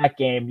 Unlike that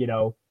game,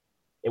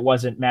 it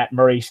wasn't Matt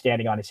Murray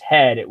standing on his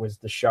head. It was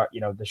the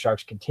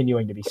Sharks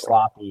continuing to be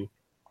sloppy,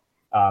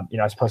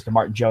 as opposed to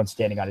Martin Jones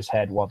standing on his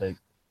head while the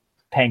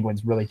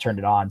Penguins really turned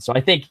it on. So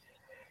I think,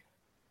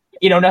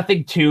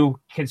 nothing too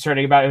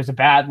concerning about it. It was a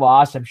bad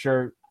loss. I'm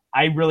sure.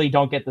 I really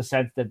don't get the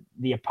sense that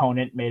the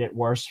opponent made it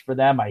worse for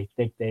them. I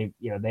think they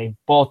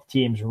both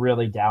teams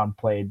really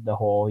downplayed the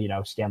whole,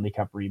 Stanley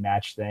Cup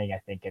rematch thing. I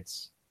think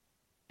it's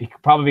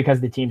probably because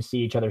the teams see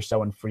each other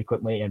so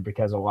infrequently, and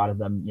because a lot of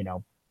them,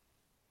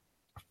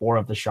 4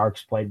 of the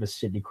Sharks played with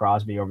Sidney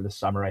Crosby over the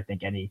summer. I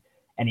think any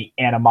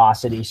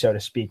animosity, so to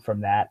speak,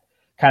 from that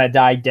kind of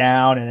died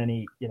down, and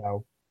any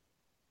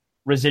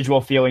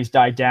residual feelings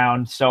died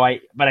down.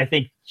 But I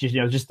think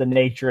just the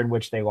nature in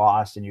which they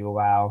lost, and you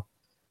allow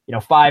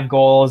 5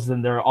 goals,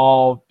 and they're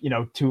all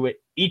to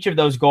each of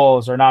those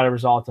goals are not a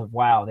result of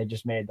wow, they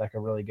just made like a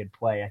really good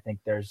play. I think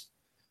there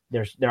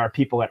are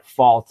people at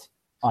fault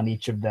on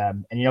each of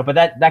them, and but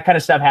that kind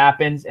of stuff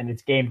happens, and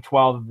it's game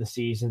 12 of the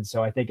season,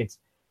 so I think it's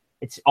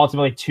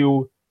ultimately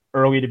too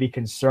early to be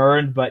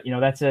concerned. But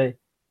that's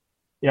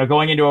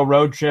going into a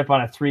road trip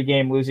on a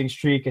 3-game losing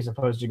streak as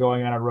opposed to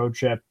going on a road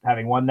trip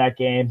having won that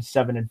game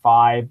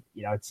 7-5.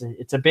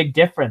 It's a big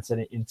difference,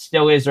 and it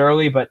still is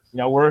early, but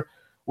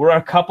we're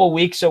a couple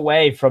weeks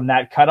away from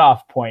that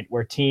cutoff point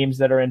where teams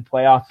that are in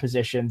playoff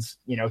positions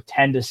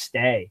tend to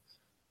stay.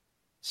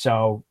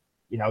 So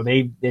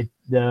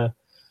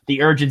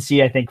the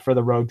urgency, I think, for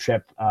the road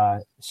trip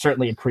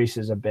certainly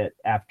increases a bit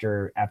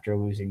after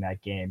losing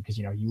that game, because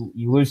you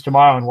lose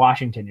tomorrow in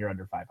Washington, you're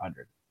under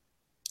 500.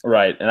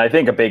 Right, and I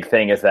think a big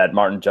thing is that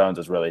Martin Jones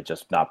has really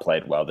just not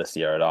played well this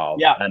year at all.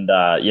 Yeah, and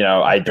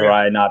I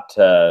try not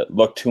to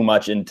look too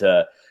much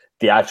into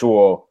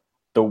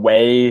the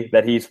way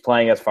that he's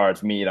playing as far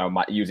as me,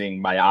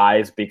 using my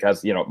eyes,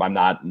 because I'm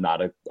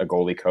not a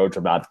goalie coach,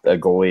 I'm not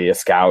a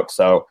scout,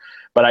 so.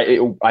 But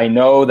I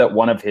know that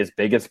one of his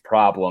biggest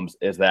problems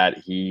is that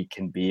he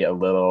can be a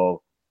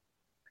little,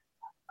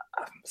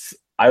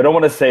 I don't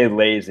want to say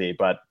lazy,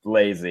 but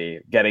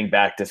lazy getting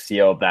back to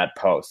seal that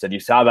post. And you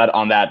saw that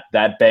on that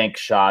bank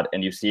shot,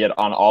 and you see it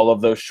on all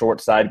of those short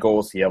side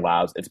goals he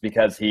allows. It's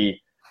because he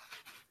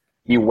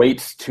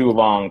waits too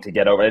long to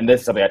get over. And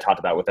this is something I talked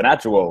about with an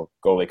actual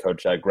goalie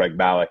coach, Greg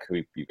Malik,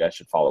 who you guys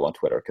should follow on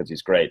Twitter because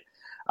he's great.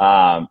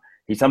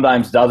 He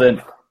sometimes doesn't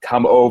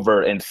come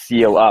over and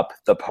seal up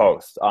the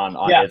post on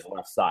his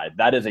left side.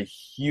 That is a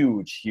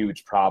huge,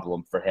 huge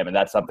problem for him. And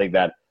that's something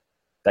that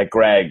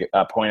Greg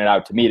pointed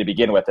out to me to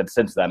begin with. And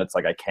since then, it's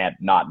like I can't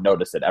not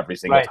notice it every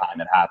single time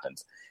it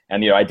happens.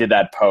 And, I did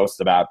that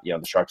post about,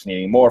 the Sharks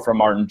needing more from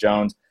Martin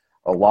Jones.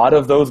 A lot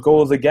of those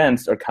goals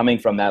against are coming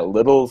from that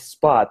little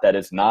spot that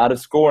is not a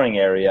scoring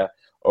area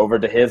over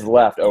to his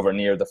left, over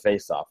near the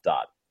faceoff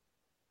dot.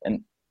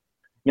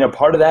 And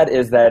part of that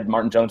is that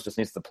Martin Jones just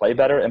needs to play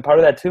better. And part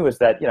of that, too, is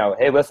that,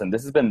 hey, listen,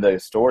 this has been the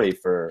story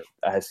for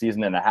a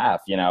season and a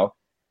half,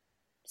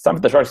 Some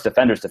of the Sharks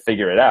defenders to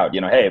figure it out.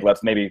 Hey,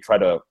 let's maybe try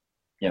to,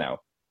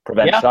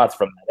 prevent shots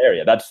from that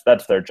area.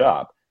 That's their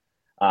job.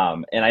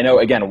 And I know,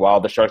 again,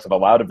 while the Sharks have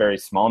allowed a very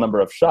small number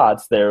of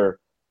shots, they're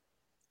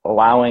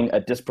allowing a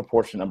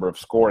disproportionate number of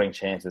scoring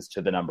chances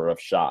to the number of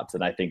shots.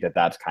 And I think that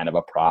that's kind of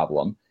a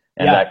problem.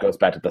 And that goes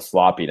back to the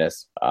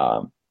sloppiness.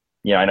 I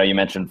know you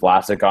mentioned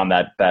Vlasic on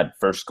that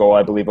first goal,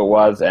 I believe it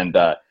was. And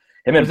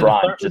him and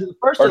Braun. Was it the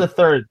first or the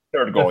third?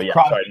 Third goal, yeah.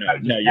 Sorry,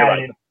 no, you're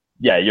right.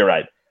 Yeah, you're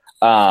right.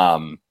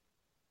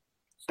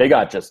 They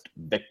got just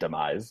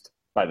victimized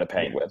by the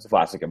Penguins.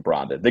 Vlasic and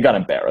Braun did. They got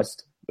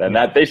embarrassed. And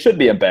that they should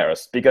be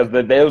embarrassed because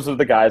those are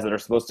the guys that are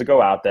supposed to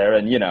go out there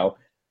and,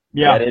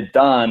 get it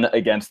done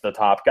against the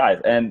top guys.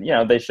 And,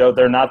 they showed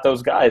they're not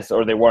those guys,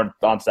 or they weren't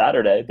on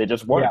Saturday. They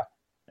just weren't. Yeah.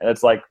 And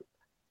it's like,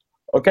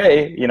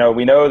 okay,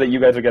 we know that you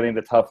guys are getting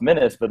the tough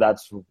minutes, but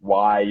that's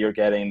why you're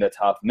getting the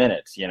tough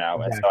minutes,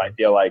 Exactly. And so I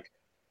feel like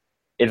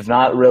it's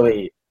not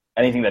really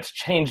anything that's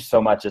changed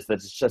so much as that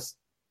it's just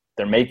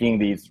they're making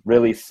these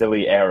really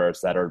silly errors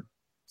that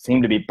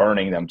seem to be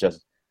burning them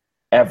just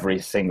every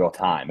single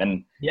time.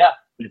 And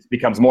it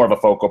becomes more of a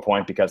focal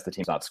point because the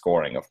team's not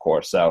scoring, of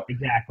course. So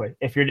exactly.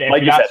 If you're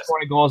not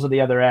scoring goals at the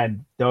other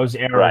end, those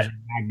errors are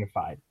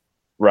magnified.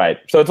 Right.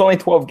 So it's only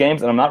 12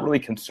 games, and I'm not really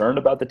concerned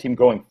about the team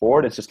going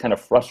forward. It's just kind of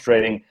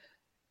frustrating.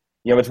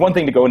 It's one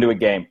thing to go into a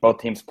game, both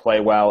teams play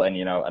well, and,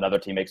 another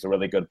team makes a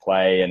really good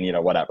play and,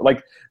 whatever.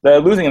 Like, the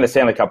losing in the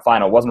Stanley Cup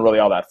final wasn't really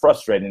all that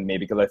frustrating to me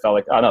because I felt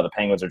like, oh, no, the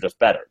Penguins are just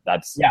better.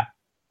 That's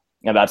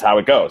how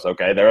it goes,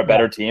 okay? They're a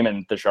better team,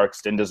 and the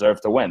Sharks didn't deserve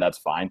to win. That's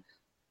fine.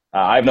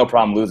 I have no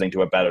problem losing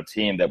to a better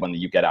team that when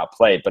you get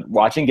outplayed. But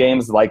watching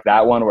games like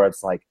that one where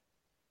it's like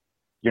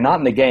you're not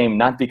in the game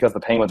not because the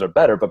Penguins are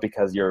better, but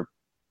because you're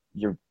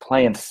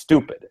playing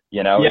stupid,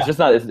 It's just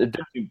not – it's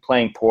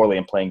playing poorly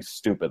and playing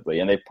stupidly,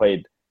 and they've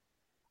played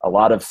a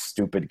lot of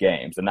stupid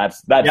games, and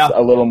that's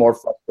a little more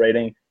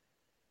frustrating.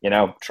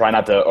 Try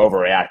not to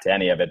overreact to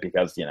any of it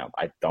because,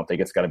 I don't think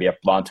it's going to be a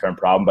long-term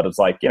problem, but it's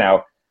like,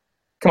 come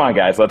on,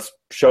 guys, let's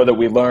show that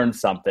we learned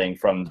something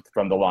from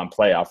the long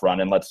playoff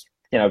run, and let's,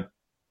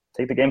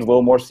 take the games a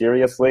little more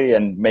seriously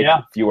and make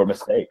fewer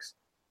mistakes.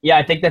 Yeah,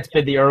 I think that's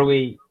been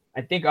really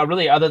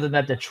other than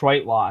that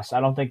Detroit loss,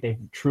 I don't think they've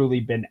truly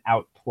been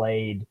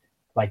outplayed,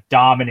 like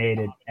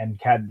dominated and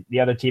had the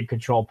other team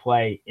control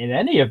play in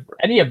any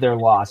of their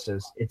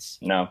losses. It's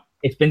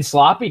been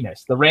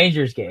sloppiness. The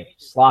Rangers game,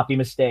 sloppy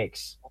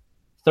mistakes.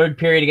 Third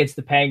period against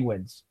the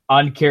Penguins,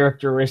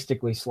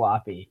 uncharacteristically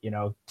sloppy.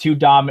 Two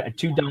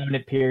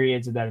dominant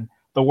periods, and then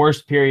the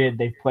worst period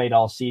they've played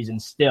all season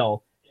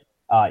still.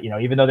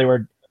 Even though they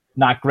were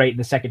not great in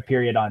the second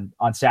period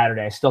on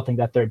Saturday, I still think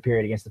that third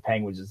period against the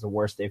Penguins is the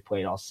worst they've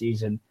played all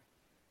season.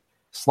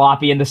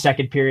 Sloppy in the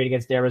second period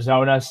against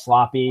Arizona,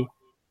 sloppy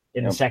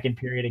in the second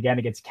period again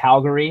against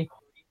Calgary.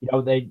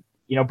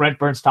 Brent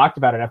Burns talked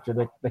about it after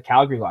the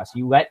Calgary loss.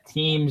 You let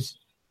teams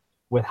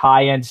with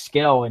high-end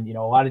skill, and,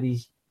 a lot of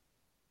these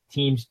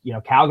teams,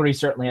 Calgary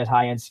certainly has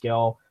high-end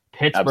skill.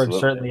 Pittsburgh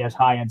certainly has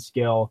high-end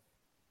skill.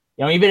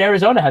 Even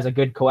Arizona has a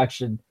good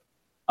collection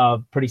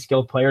of pretty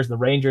skilled players. The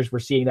Rangers, we're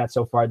seeing that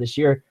so far this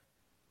year.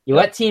 You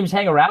let teams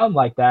hang around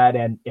like that,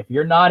 and if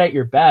you're not at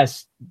your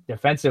best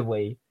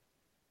defensively,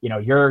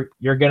 you're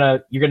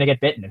gonna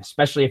get bitten,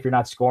 especially if you're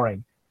not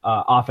scoring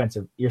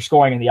offensive. You're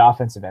scoring in the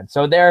offensive end.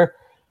 So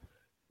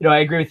I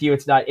agree with you.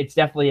 It's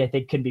definitely, I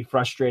think, can be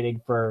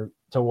frustrating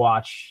to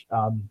watch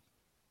from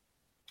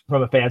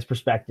a fan's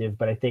perspective.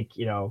 But I think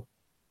the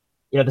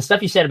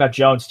stuff you said about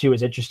Jones too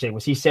is interesting.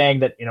 Was he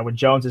saying that when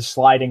Jones is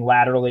sliding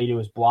laterally to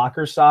his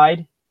blocker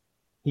side,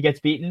 he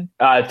gets beaten?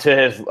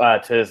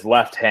 To his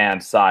left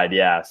hand side,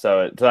 yeah.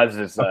 So that's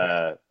his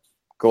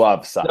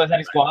glove side. So is that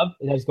his glove?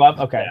 Is that his glove?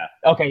 Okay.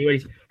 Yeah.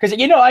 Okay. Because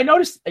I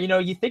noticed.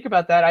 You think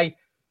about that.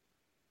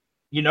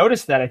 You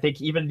notice that I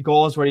think even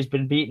goals where he's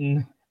been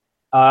beaten,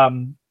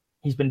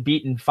 he's been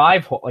beaten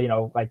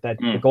 5-hole. Like that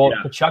the goal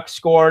Kachuk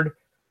scored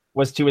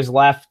was to his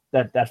left.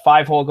 That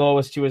 5-hole goal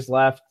was to his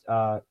left.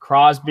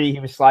 Crosby, he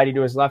was sliding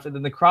to his left, and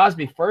then the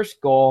Crosby first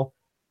goal.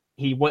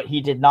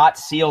 He did not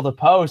seal the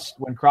post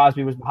when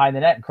Crosby was behind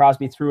the net, and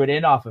Crosby threw it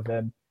in off of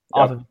him,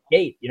 off of the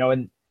gate.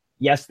 And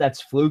yes,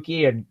 that's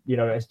fluky. And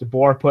as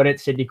DeBoer put it,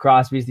 Sidney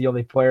Crosby is the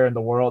only player in the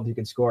world who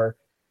can score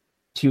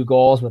 2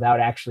 goals without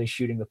actually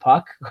shooting the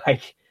puck.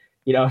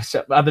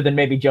 So other than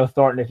maybe Joe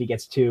Thornton if he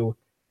gets two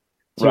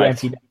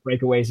empty net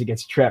breakaways, he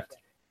gets tripped.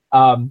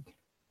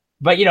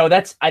 But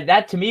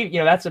that to me,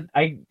 that's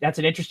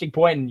an interesting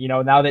point.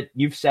 And now that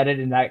you've said it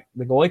and that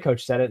the goalie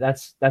coach said it,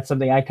 that's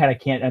something I kind of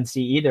can't unsee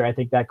either. I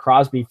think that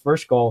Crosby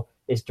first goal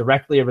is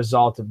directly a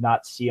result of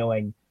not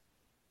sealing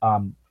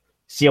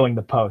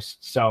the post.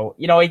 So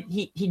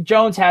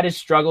Jones had his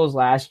struggles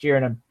last year,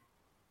 and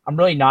I'm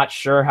really not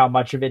sure how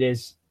much of it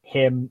is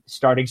him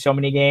starting so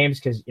many games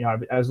because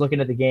I was looking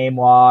at the game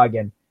log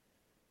and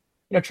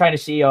trying to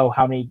see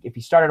how many, if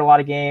he started a lot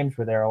of games,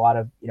 were there a lot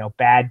of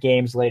bad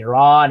games later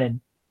on,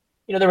 and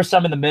there were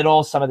some in the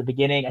middle, some at the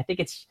beginning. I think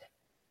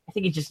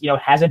he just,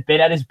 hasn't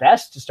been at his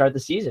best to start the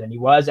season, and he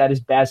was at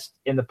his best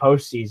in the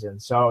postseason.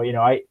 So,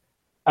 I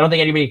don't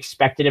think anybody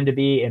expected him to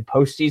be in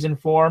postseason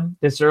form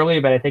this early,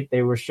 but I think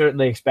they were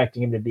certainly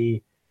expecting him to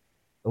be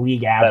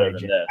league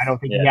average. I don't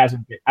think he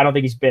hasn't been, I don't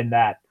think he's been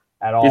that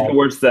at all. He's been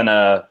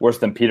worse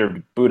than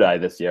Peter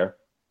Budaj this year.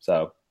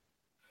 So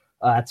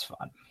That's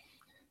fun.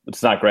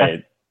 It's not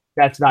great.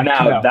 That's not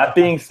now. That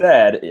being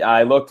said,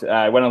 I went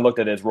and looked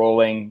at his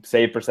rolling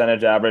save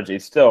percentage average.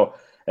 He's still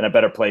in a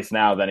better place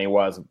now than he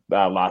was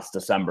last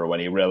December when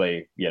he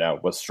really,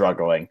 was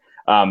struggling.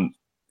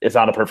 It's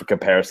not a perfect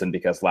comparison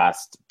because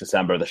last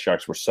December the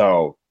Sharks were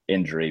so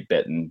injury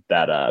bitten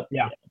that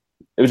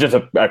it was just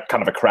a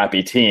kind of a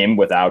crappy team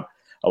without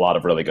a lot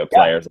of really good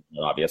players,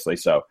 obviously.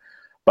 So,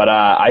 but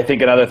I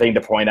think another thing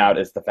to point out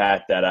is the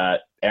fact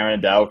that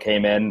Aaron Dell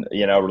came in,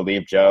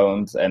 relieved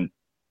Jones, and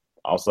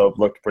also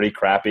looked pretty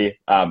crappy.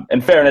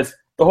 In fairness,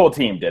 the whole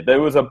team did. It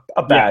was a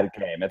bad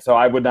game, and so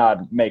I would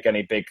not make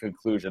any big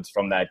conclusions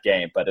from that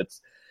game. But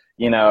it's,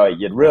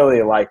 you'd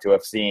really like to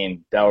have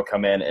seen Dell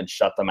come in and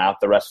shut them out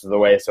the rest of the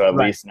way, so at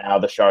least now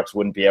the Sharks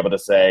wouldn't be able to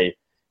say,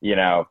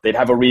 they'd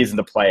have a reason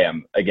to play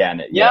him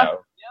again,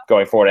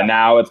 going forward. And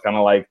now it's kind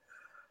of like,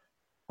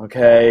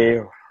 okay,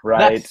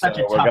 right, so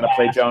we're going to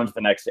play Jones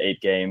the next 8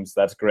 games.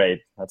 That's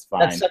great. That's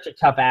fine. That's such a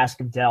tough ask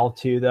of Dell,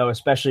 too, though,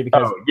 especially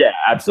because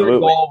absolutely. The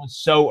goal was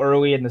so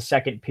early in the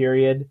second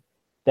period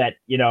that,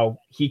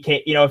 he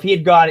can't,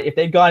 if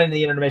they'd gone in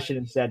the intermission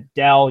and said,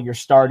 Dell, you're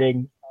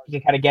starting, he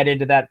can kind of get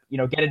into that,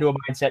 get into a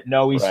mindset.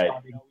 No, he's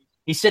starting.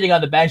 He's sitting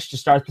on the bench to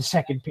start the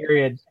second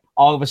period.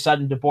 All of a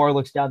sudden, DeBoer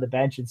looks down the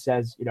bench and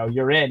says,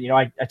 you're in.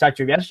 I talked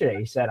to him yesterday.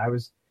 He said, I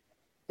was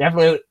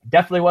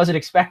definitely wasn't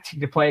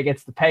expecting to play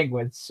against the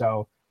Penguins.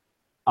 So,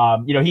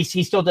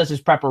 he still does his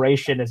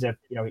preparation as if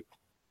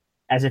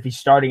he's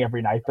starting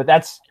every night. But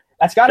that's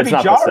got to be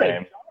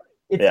jarring.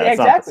 It's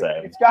exactly.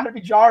 It's got to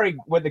be jarring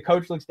when the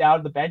coach looks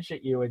down the bench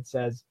at you and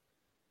says,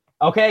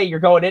 "Okay, you're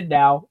going in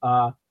now."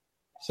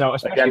 So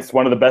against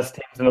one of the best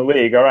teams in the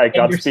league. All right,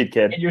 Godspeed,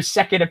 kid. In your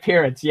second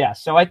appearance,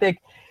 So I think,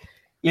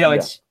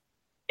 it's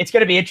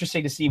going to be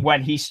interesting to see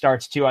when he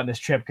starts too on this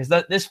trip, because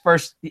this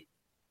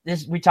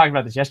we talked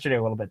about this yesterday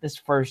a little bit. This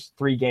first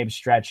 3-game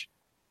stretch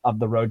of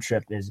the road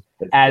trip is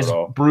as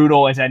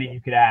brutal as any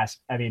you could ask.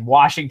 I mean,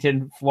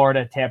 Washington,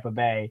 Florida, Tampa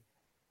Bay.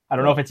 I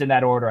don't know if it's in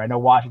that order. I know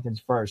Washington's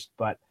first,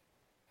 but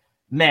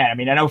man, I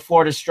mean, I know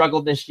Florida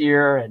struggled this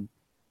year, and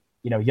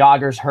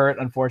Yager's hurt,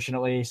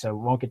 unfortunately, so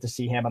we won't get to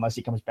see him unless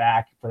he comes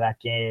back for that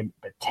game.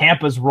 But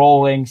Tampa's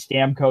rolling.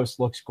 Stamkos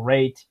looks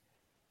great.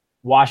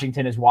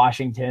 Washington is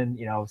Washington,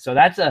 so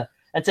that's a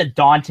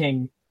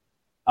daunting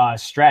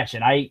stretch.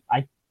 And I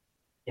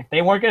if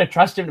they weren't going to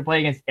trust him to play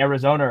against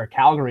Arizona or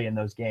Calgary in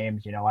those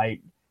games, I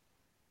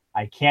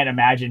can't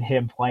imagine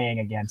him playing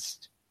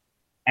against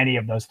any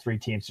of those 3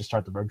 teams to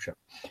start the road trip.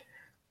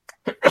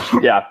 This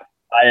is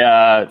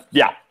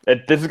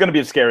going to be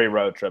a scary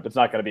road trip. It's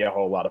not going to be a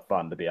whole lot of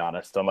fun, to be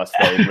honest, unless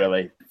they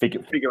really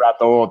figure out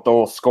the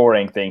whole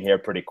scoring thing here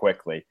pretty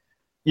quickly.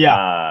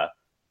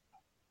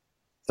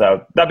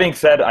 So that being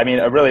said, I mean,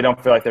 I really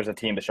don't feel like there's a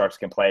team the Sharks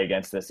can play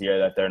against this year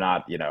that they're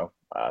not,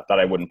 that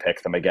I wouldn't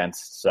pick them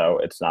against. So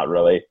it's not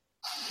really,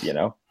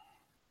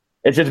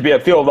 it's just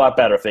feel a lot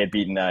better if they'd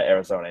beaten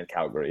Arizona and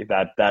Calgary.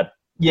 That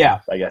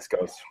I guess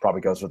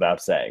probably goes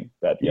without saying.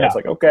 That it's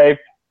like, okay,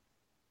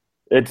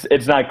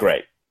 it's not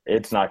great.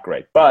 It's not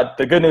great. But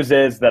the good news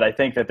is that I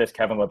think that this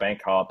Kevin Labanc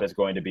call-up is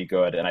going to be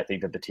good, and I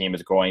think that the team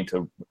is going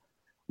to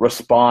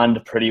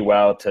respond pretty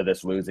well to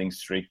this losing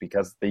streak,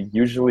 because they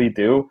usually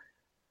do.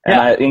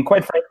 And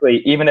quite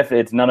frankly, even if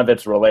none of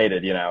it's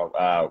related,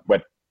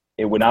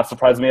 it would not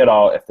surprise me at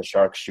all if the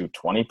Sharks shoot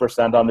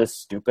 20% on this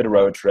stupid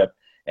road trip,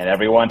 and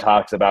everyone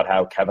talks about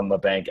how Kevin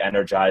Labanc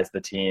energized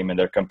the team and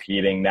they're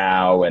competing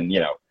now, and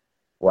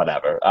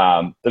whatever.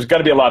 There's going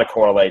to be a lot of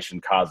correlation,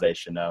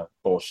 causation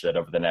bullshit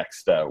over the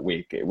next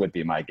week. It would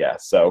be my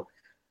guess. So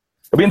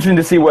it'll be interesting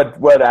to see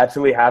what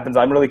actually happens.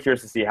 I'm really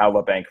curious to see how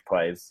Labanc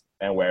plays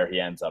and where he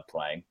ends up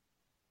playing.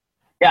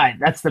 Yeah,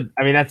 that's the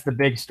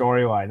big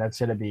storyline. That's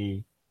going to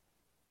be.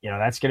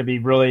 It's going to be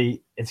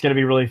really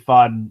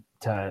fun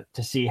to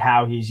see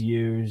how he's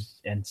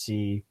used and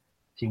see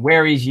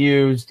where he's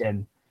used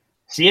and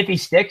see if he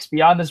sticks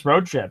beyond this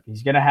road trip.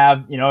 He's going to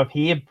have, if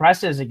he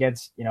impresses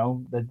against,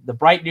 the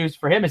bright news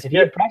for him is if he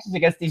impresses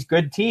against these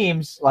good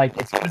teams, like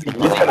it's going to be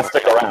really going to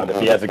stick around if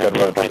he has a good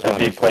road trip.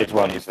 If he plays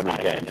well in these 3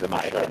 games, in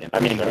my opinion. I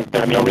mean,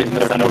 there's no reason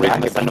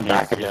to send him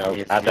back,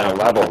 at that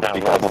level,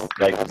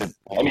 because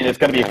it's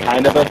going to be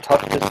kind of a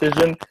tough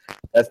decision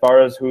as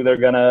far as what they're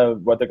going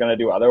to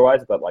do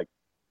otherwise, but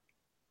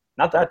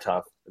not that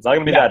tough. It's not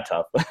going to be that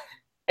tough.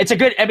 It's a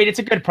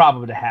good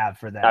problem to have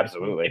for them.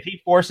 Absolutely. If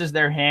he forces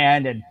their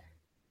hand and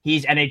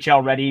he's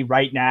NHL ready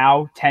right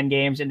now, 10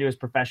 games into his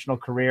professional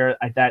career,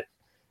 they're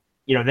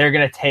going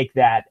to take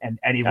that and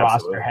any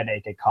roster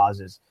headache it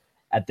causes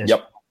at this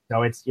point.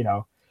 So it's,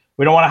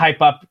 we don't want to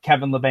hype up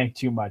Kevin Labanc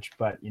too much,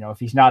 but if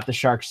he's not the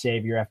Sharks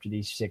savior after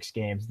these 6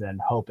 games, then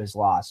hope is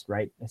lost,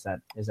 right? Is that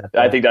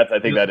I think that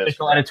is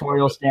official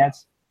editorial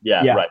stance?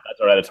 Yeah, right.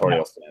 That's our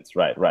editorial stance.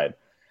 Right.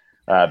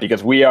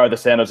 Because we are the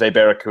San Jose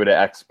Barracuda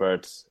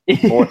experts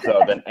more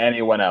so than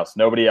anyone else.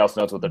 Nobody else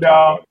knows what they're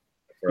talking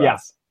about.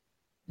 Us.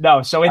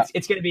 No, so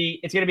it's gonna be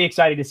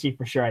exciting to see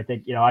for sure. I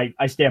think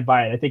I stand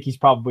by it. I think he's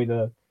probably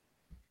the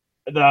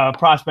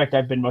prospect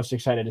I've been most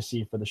excited to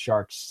see for the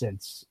Sharks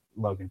since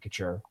Logan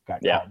Couture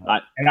got called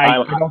up.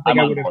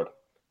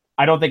 I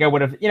I don't think I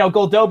would have,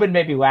 Goldobin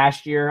maybe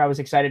last year I was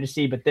excited to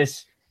see, but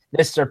this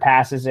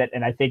surpasses it.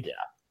 And I think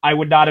I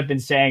would not have been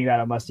saying that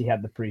unless he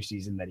had the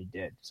preseason that he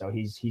did. So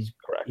he's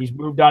Correct. He's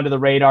moved onto the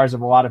radars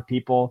of a lot of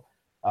people,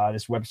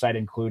 this website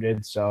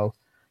included. So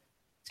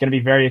it's going to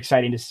be very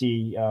exciting to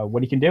see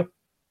what he can do.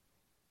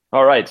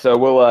 All right.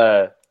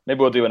 So maybe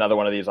we'll do another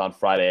one of these on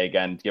Friday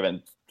again,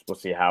 we'll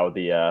see how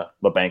the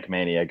Labanc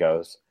mania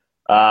goes.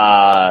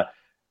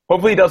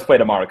 Hopefully he does play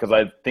tomorrow, because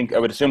I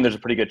would assume there's a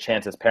pretty good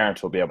chance his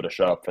parents will be able to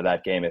show up for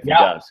that game if he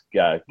does.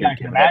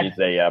 He's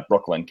a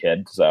Brooklyn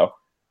kid, so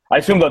I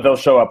assume that they'll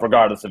show up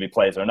regardless if he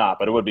plays or not.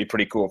 But it would be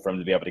pretty cool for him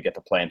to be able to get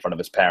to play in front of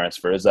his parents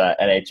for his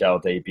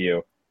NHL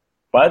debut.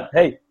 But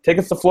hey,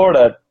 tickets to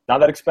Florida,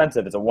 not that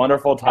expensive. It's a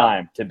wonderful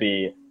time to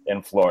be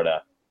in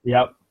Florida.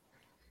 Yep.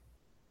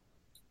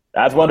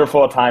 As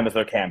wonderful a time as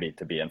there can be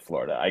to be in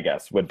Florida, I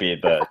guess, would be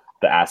the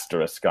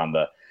asterisk on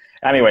the.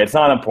 Anyway, it's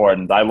not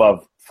important. I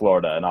love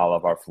Florida and all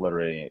of our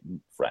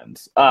Floridian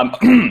friends.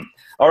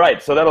 All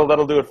right, so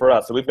that'll do it for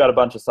us. So we've got a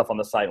bunch of stuff on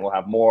the site, and we'll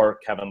have more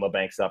Kevin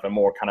Labanc stuff and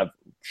more kind of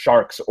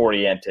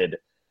Sharks-oriented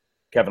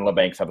Kevin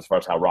Labanc stuff as far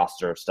as how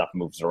roster stuff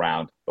moves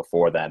around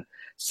before then.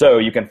 So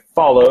you can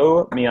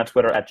follow me on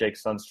Twitter at Jake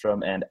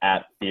Sundstrom and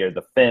at Fear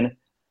the Fin.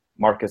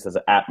 Marcus is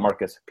at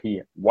Marcus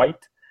P.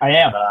 White. I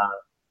am.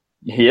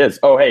 He is.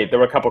 Oh, hey, there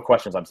were a couple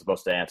questions I'm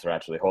supposed to answer,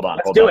 actually. Hold on.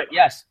 Let's do it.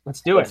 Yes,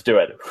 let's do it. Let's do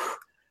it.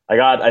 I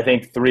got, I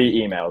think,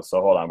 3 emails,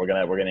 so hold on. We're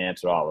gonna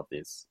answer all of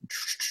these.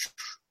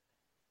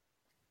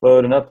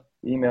 Loading up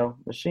email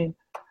machine.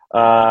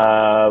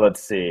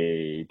 Let's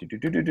see.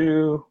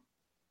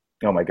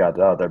 Oh my God!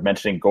 They're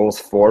mentioning goals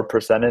for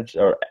percentage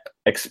or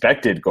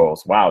expected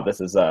goals. Wow,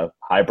 this is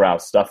highbrow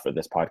stuff for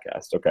this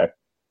podcast. Okay,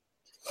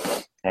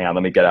 hang on.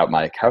 Let me get out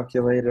my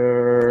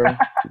calculator.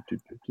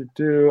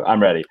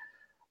 I'm ready.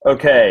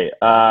 Okay,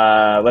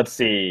 let's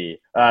see.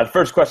 The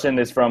first question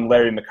is from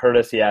Larry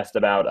McCurtis. He asked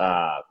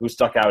about who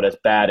stuck out as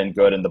bad and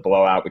good in the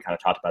blowout. We kind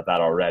of talked about that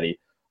already.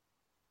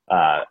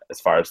 As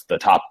far as the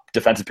top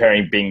defensive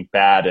pairing being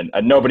bad and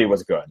nobody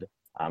was good.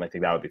 I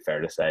think that would be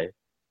fair to say.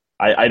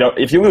 I don't.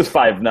 If you lose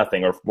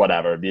 5-0 or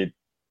whatever,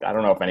 I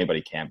don't know if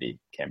anybody can be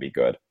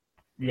good.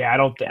 Yeah, I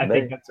don't.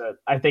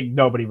 I think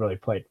nobody really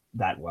played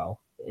that well.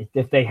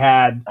 If they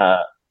had,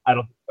 I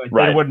don't.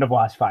 They wouldn't have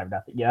lost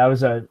 5-0. Yeah, that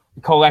was a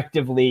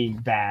collectively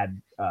bad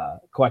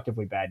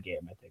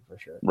game, I think, for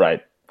sure.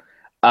 Right.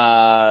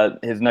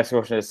 His next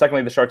question is,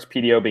 secondly, the Sharks'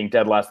 PDO being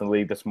dead last in the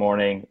league this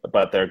morning,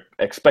 but their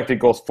expected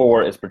goals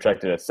for is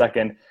projected as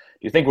second. Do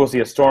you think we'll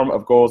see a storm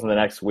of goals in the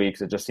next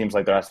weeks? It just seems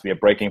like there has to be a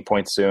breaking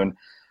point soon.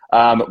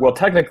 Well,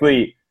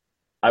 technically,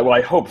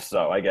 I hope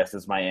so, I guess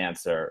is my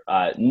answer.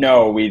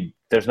 No,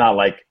 there's not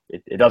like,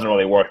 it doesn't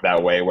really work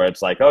that way where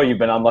it's like, oh, you've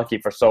been unlucky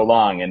for so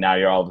long and now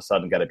you're all of a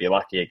sudden going to be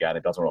lucky again.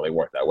 It doesn't really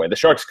work that way. The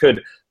Sharks could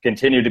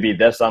continue to be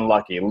this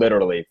unlucky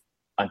literally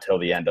until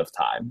the end of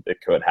time. It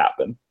could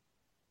happen.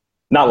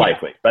 Not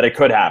likely, but it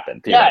could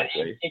happen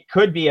theoretically. Yeah, it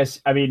could be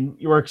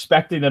you were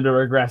expecting them to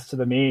regress to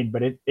the mean,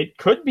 but it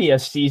could be a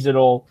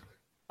seasonal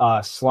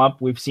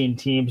slump. We've seen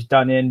teams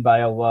done in by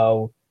a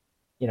low,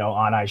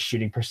 on-ice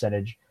shooting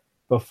percentage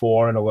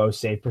before and a low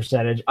save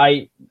percentage.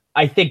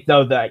 I think,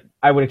 though, that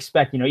I would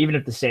expect, even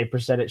if the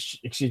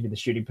the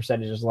shooting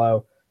percentage is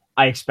low,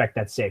 I expect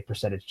that save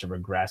percentage to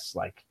regress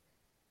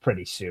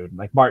pretty soon.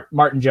 Like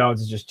Martin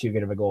Jones is just too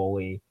good of a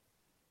goalie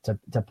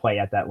to play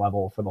at that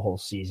level for the whole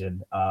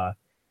season.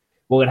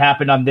 Will it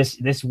happen on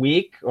this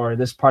week or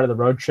this part of the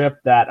road trip?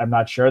 That I'm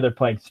not sure. They're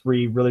playing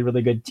 3 really,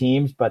 really good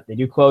teams, but they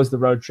do close the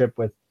road trip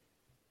with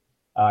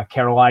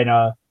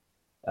Carolina,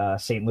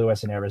 St.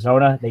 Louis, and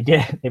Arizona.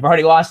 They've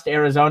already lost to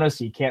Arizona,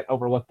 so you can't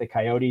overlook the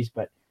Coyotes,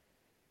 but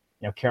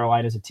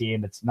Carolina's a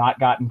team that's not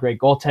gotten great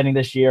goaltending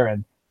this year.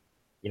 And,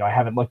 I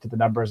haven't looked at the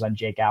numbers on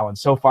Jake Allen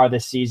so far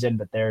this season,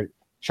 but their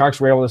Sharks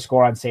were able to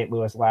score on St.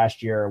 Louis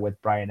last year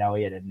with Brian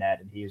Elliott in net,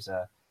 and he was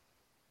a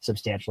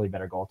substantially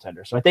better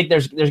goaltender. So I think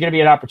there's going to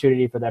be an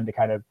opportunity for them to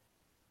kind of,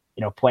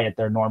 play at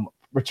their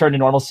return to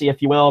normalcy,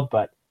 if you will.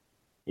 But,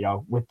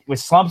 with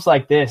slumps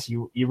like this,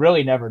 you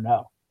really never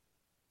know.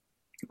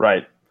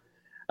 Right.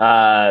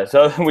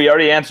 So we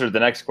already answered the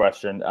next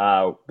question.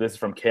 This is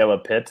from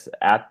Caleb Pitts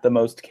at the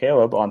most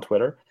Caleb on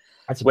Twitter.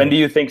 When do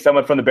you think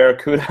someone from the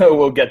Barracuda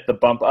will get the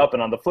bump up?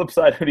 And on the flip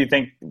side, who do you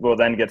think will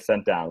then get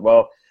sent down?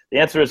 Well, the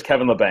answer is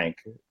Kevin Labanc.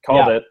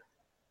 Called it.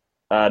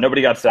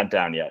 Nobody got sent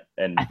down yet.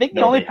 And I think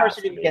the only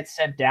person who gets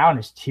sent down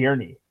is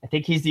Tierney. I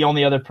think he's the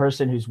only other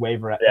person who's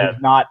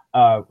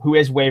who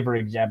is waiver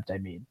exempt, I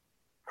mean.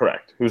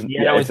 Correct.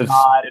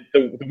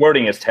 The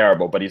wording is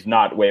terrible, but he's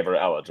not waiver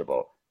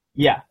eligible.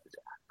 Yeah.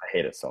 I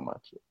hate it so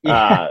much.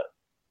 Yeah.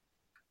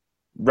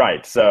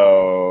 Right.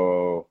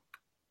 So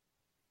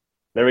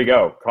there we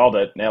go. Called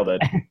it. Nailed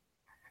it.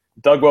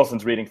 Doug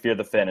Wilson's reading Fear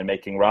the Fin and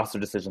making roster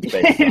decisions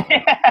based on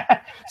it.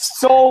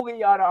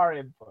 Solely on our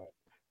input.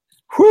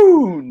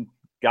 Whew.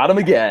 Got him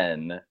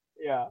again.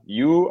 Yeah.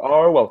 You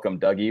are welcome,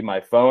 Dougie. My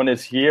phone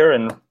is here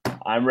and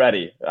I'm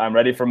ready. I'm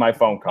ready for my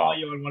phone call.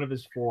 You on one of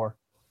his 4.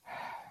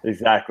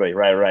 Exactly.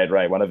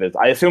 Right. One of his.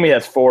 I assume he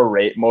has 4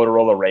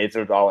 Motorola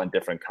Razors, all in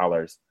different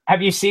colors.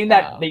 Have you seen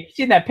that? You've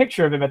seen that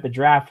picture of him at the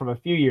draft from a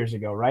few years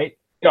ago, right?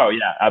 Oh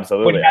yeah,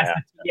 absolutely. When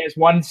he has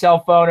one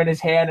cell phone in his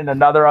hand and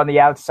another on the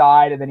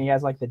outside, and then he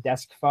has like the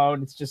desk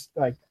phone. It's just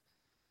like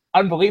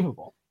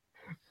unbelievable.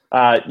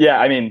 Yeah,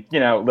 I mean,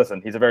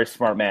 listen, he's a very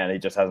smart man. He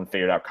just hasn't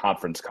figured out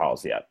conference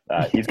calls yet.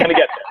 He's going to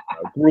get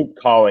there. Group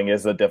calling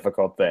is a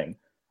difficult thing.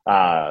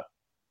 I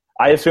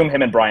assume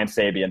him and Brian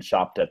Sabian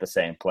shopped at the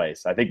same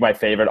place. I think my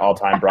favorite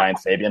all-time Brian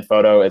Sabian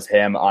photo is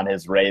him on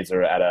his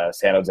razor at a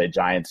San Jose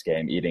Giants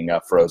game eating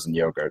frozen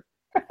yogurt,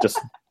 just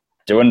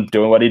doing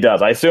what he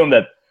does. I assume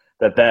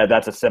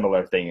that's a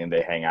similar thing and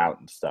they hang out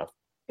and stuff.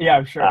 Yeah,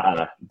 I'm sure.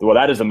 Well,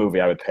 that is a movie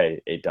I would pay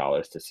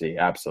 $8 to see.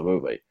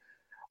 Absolutely.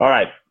 All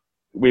right.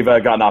 We've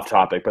gotten off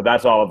topic, but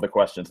that's all of the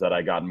questions that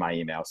I got in my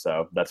email,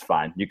 so that's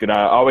fine. You can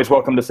always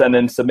welcome to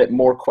submit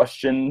more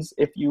questions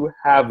if you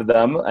have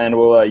them, and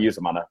we'll use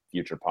them on a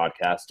future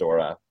podcast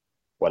or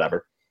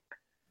whatever.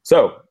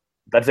 So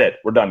that's it.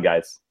 We're done,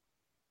 guys.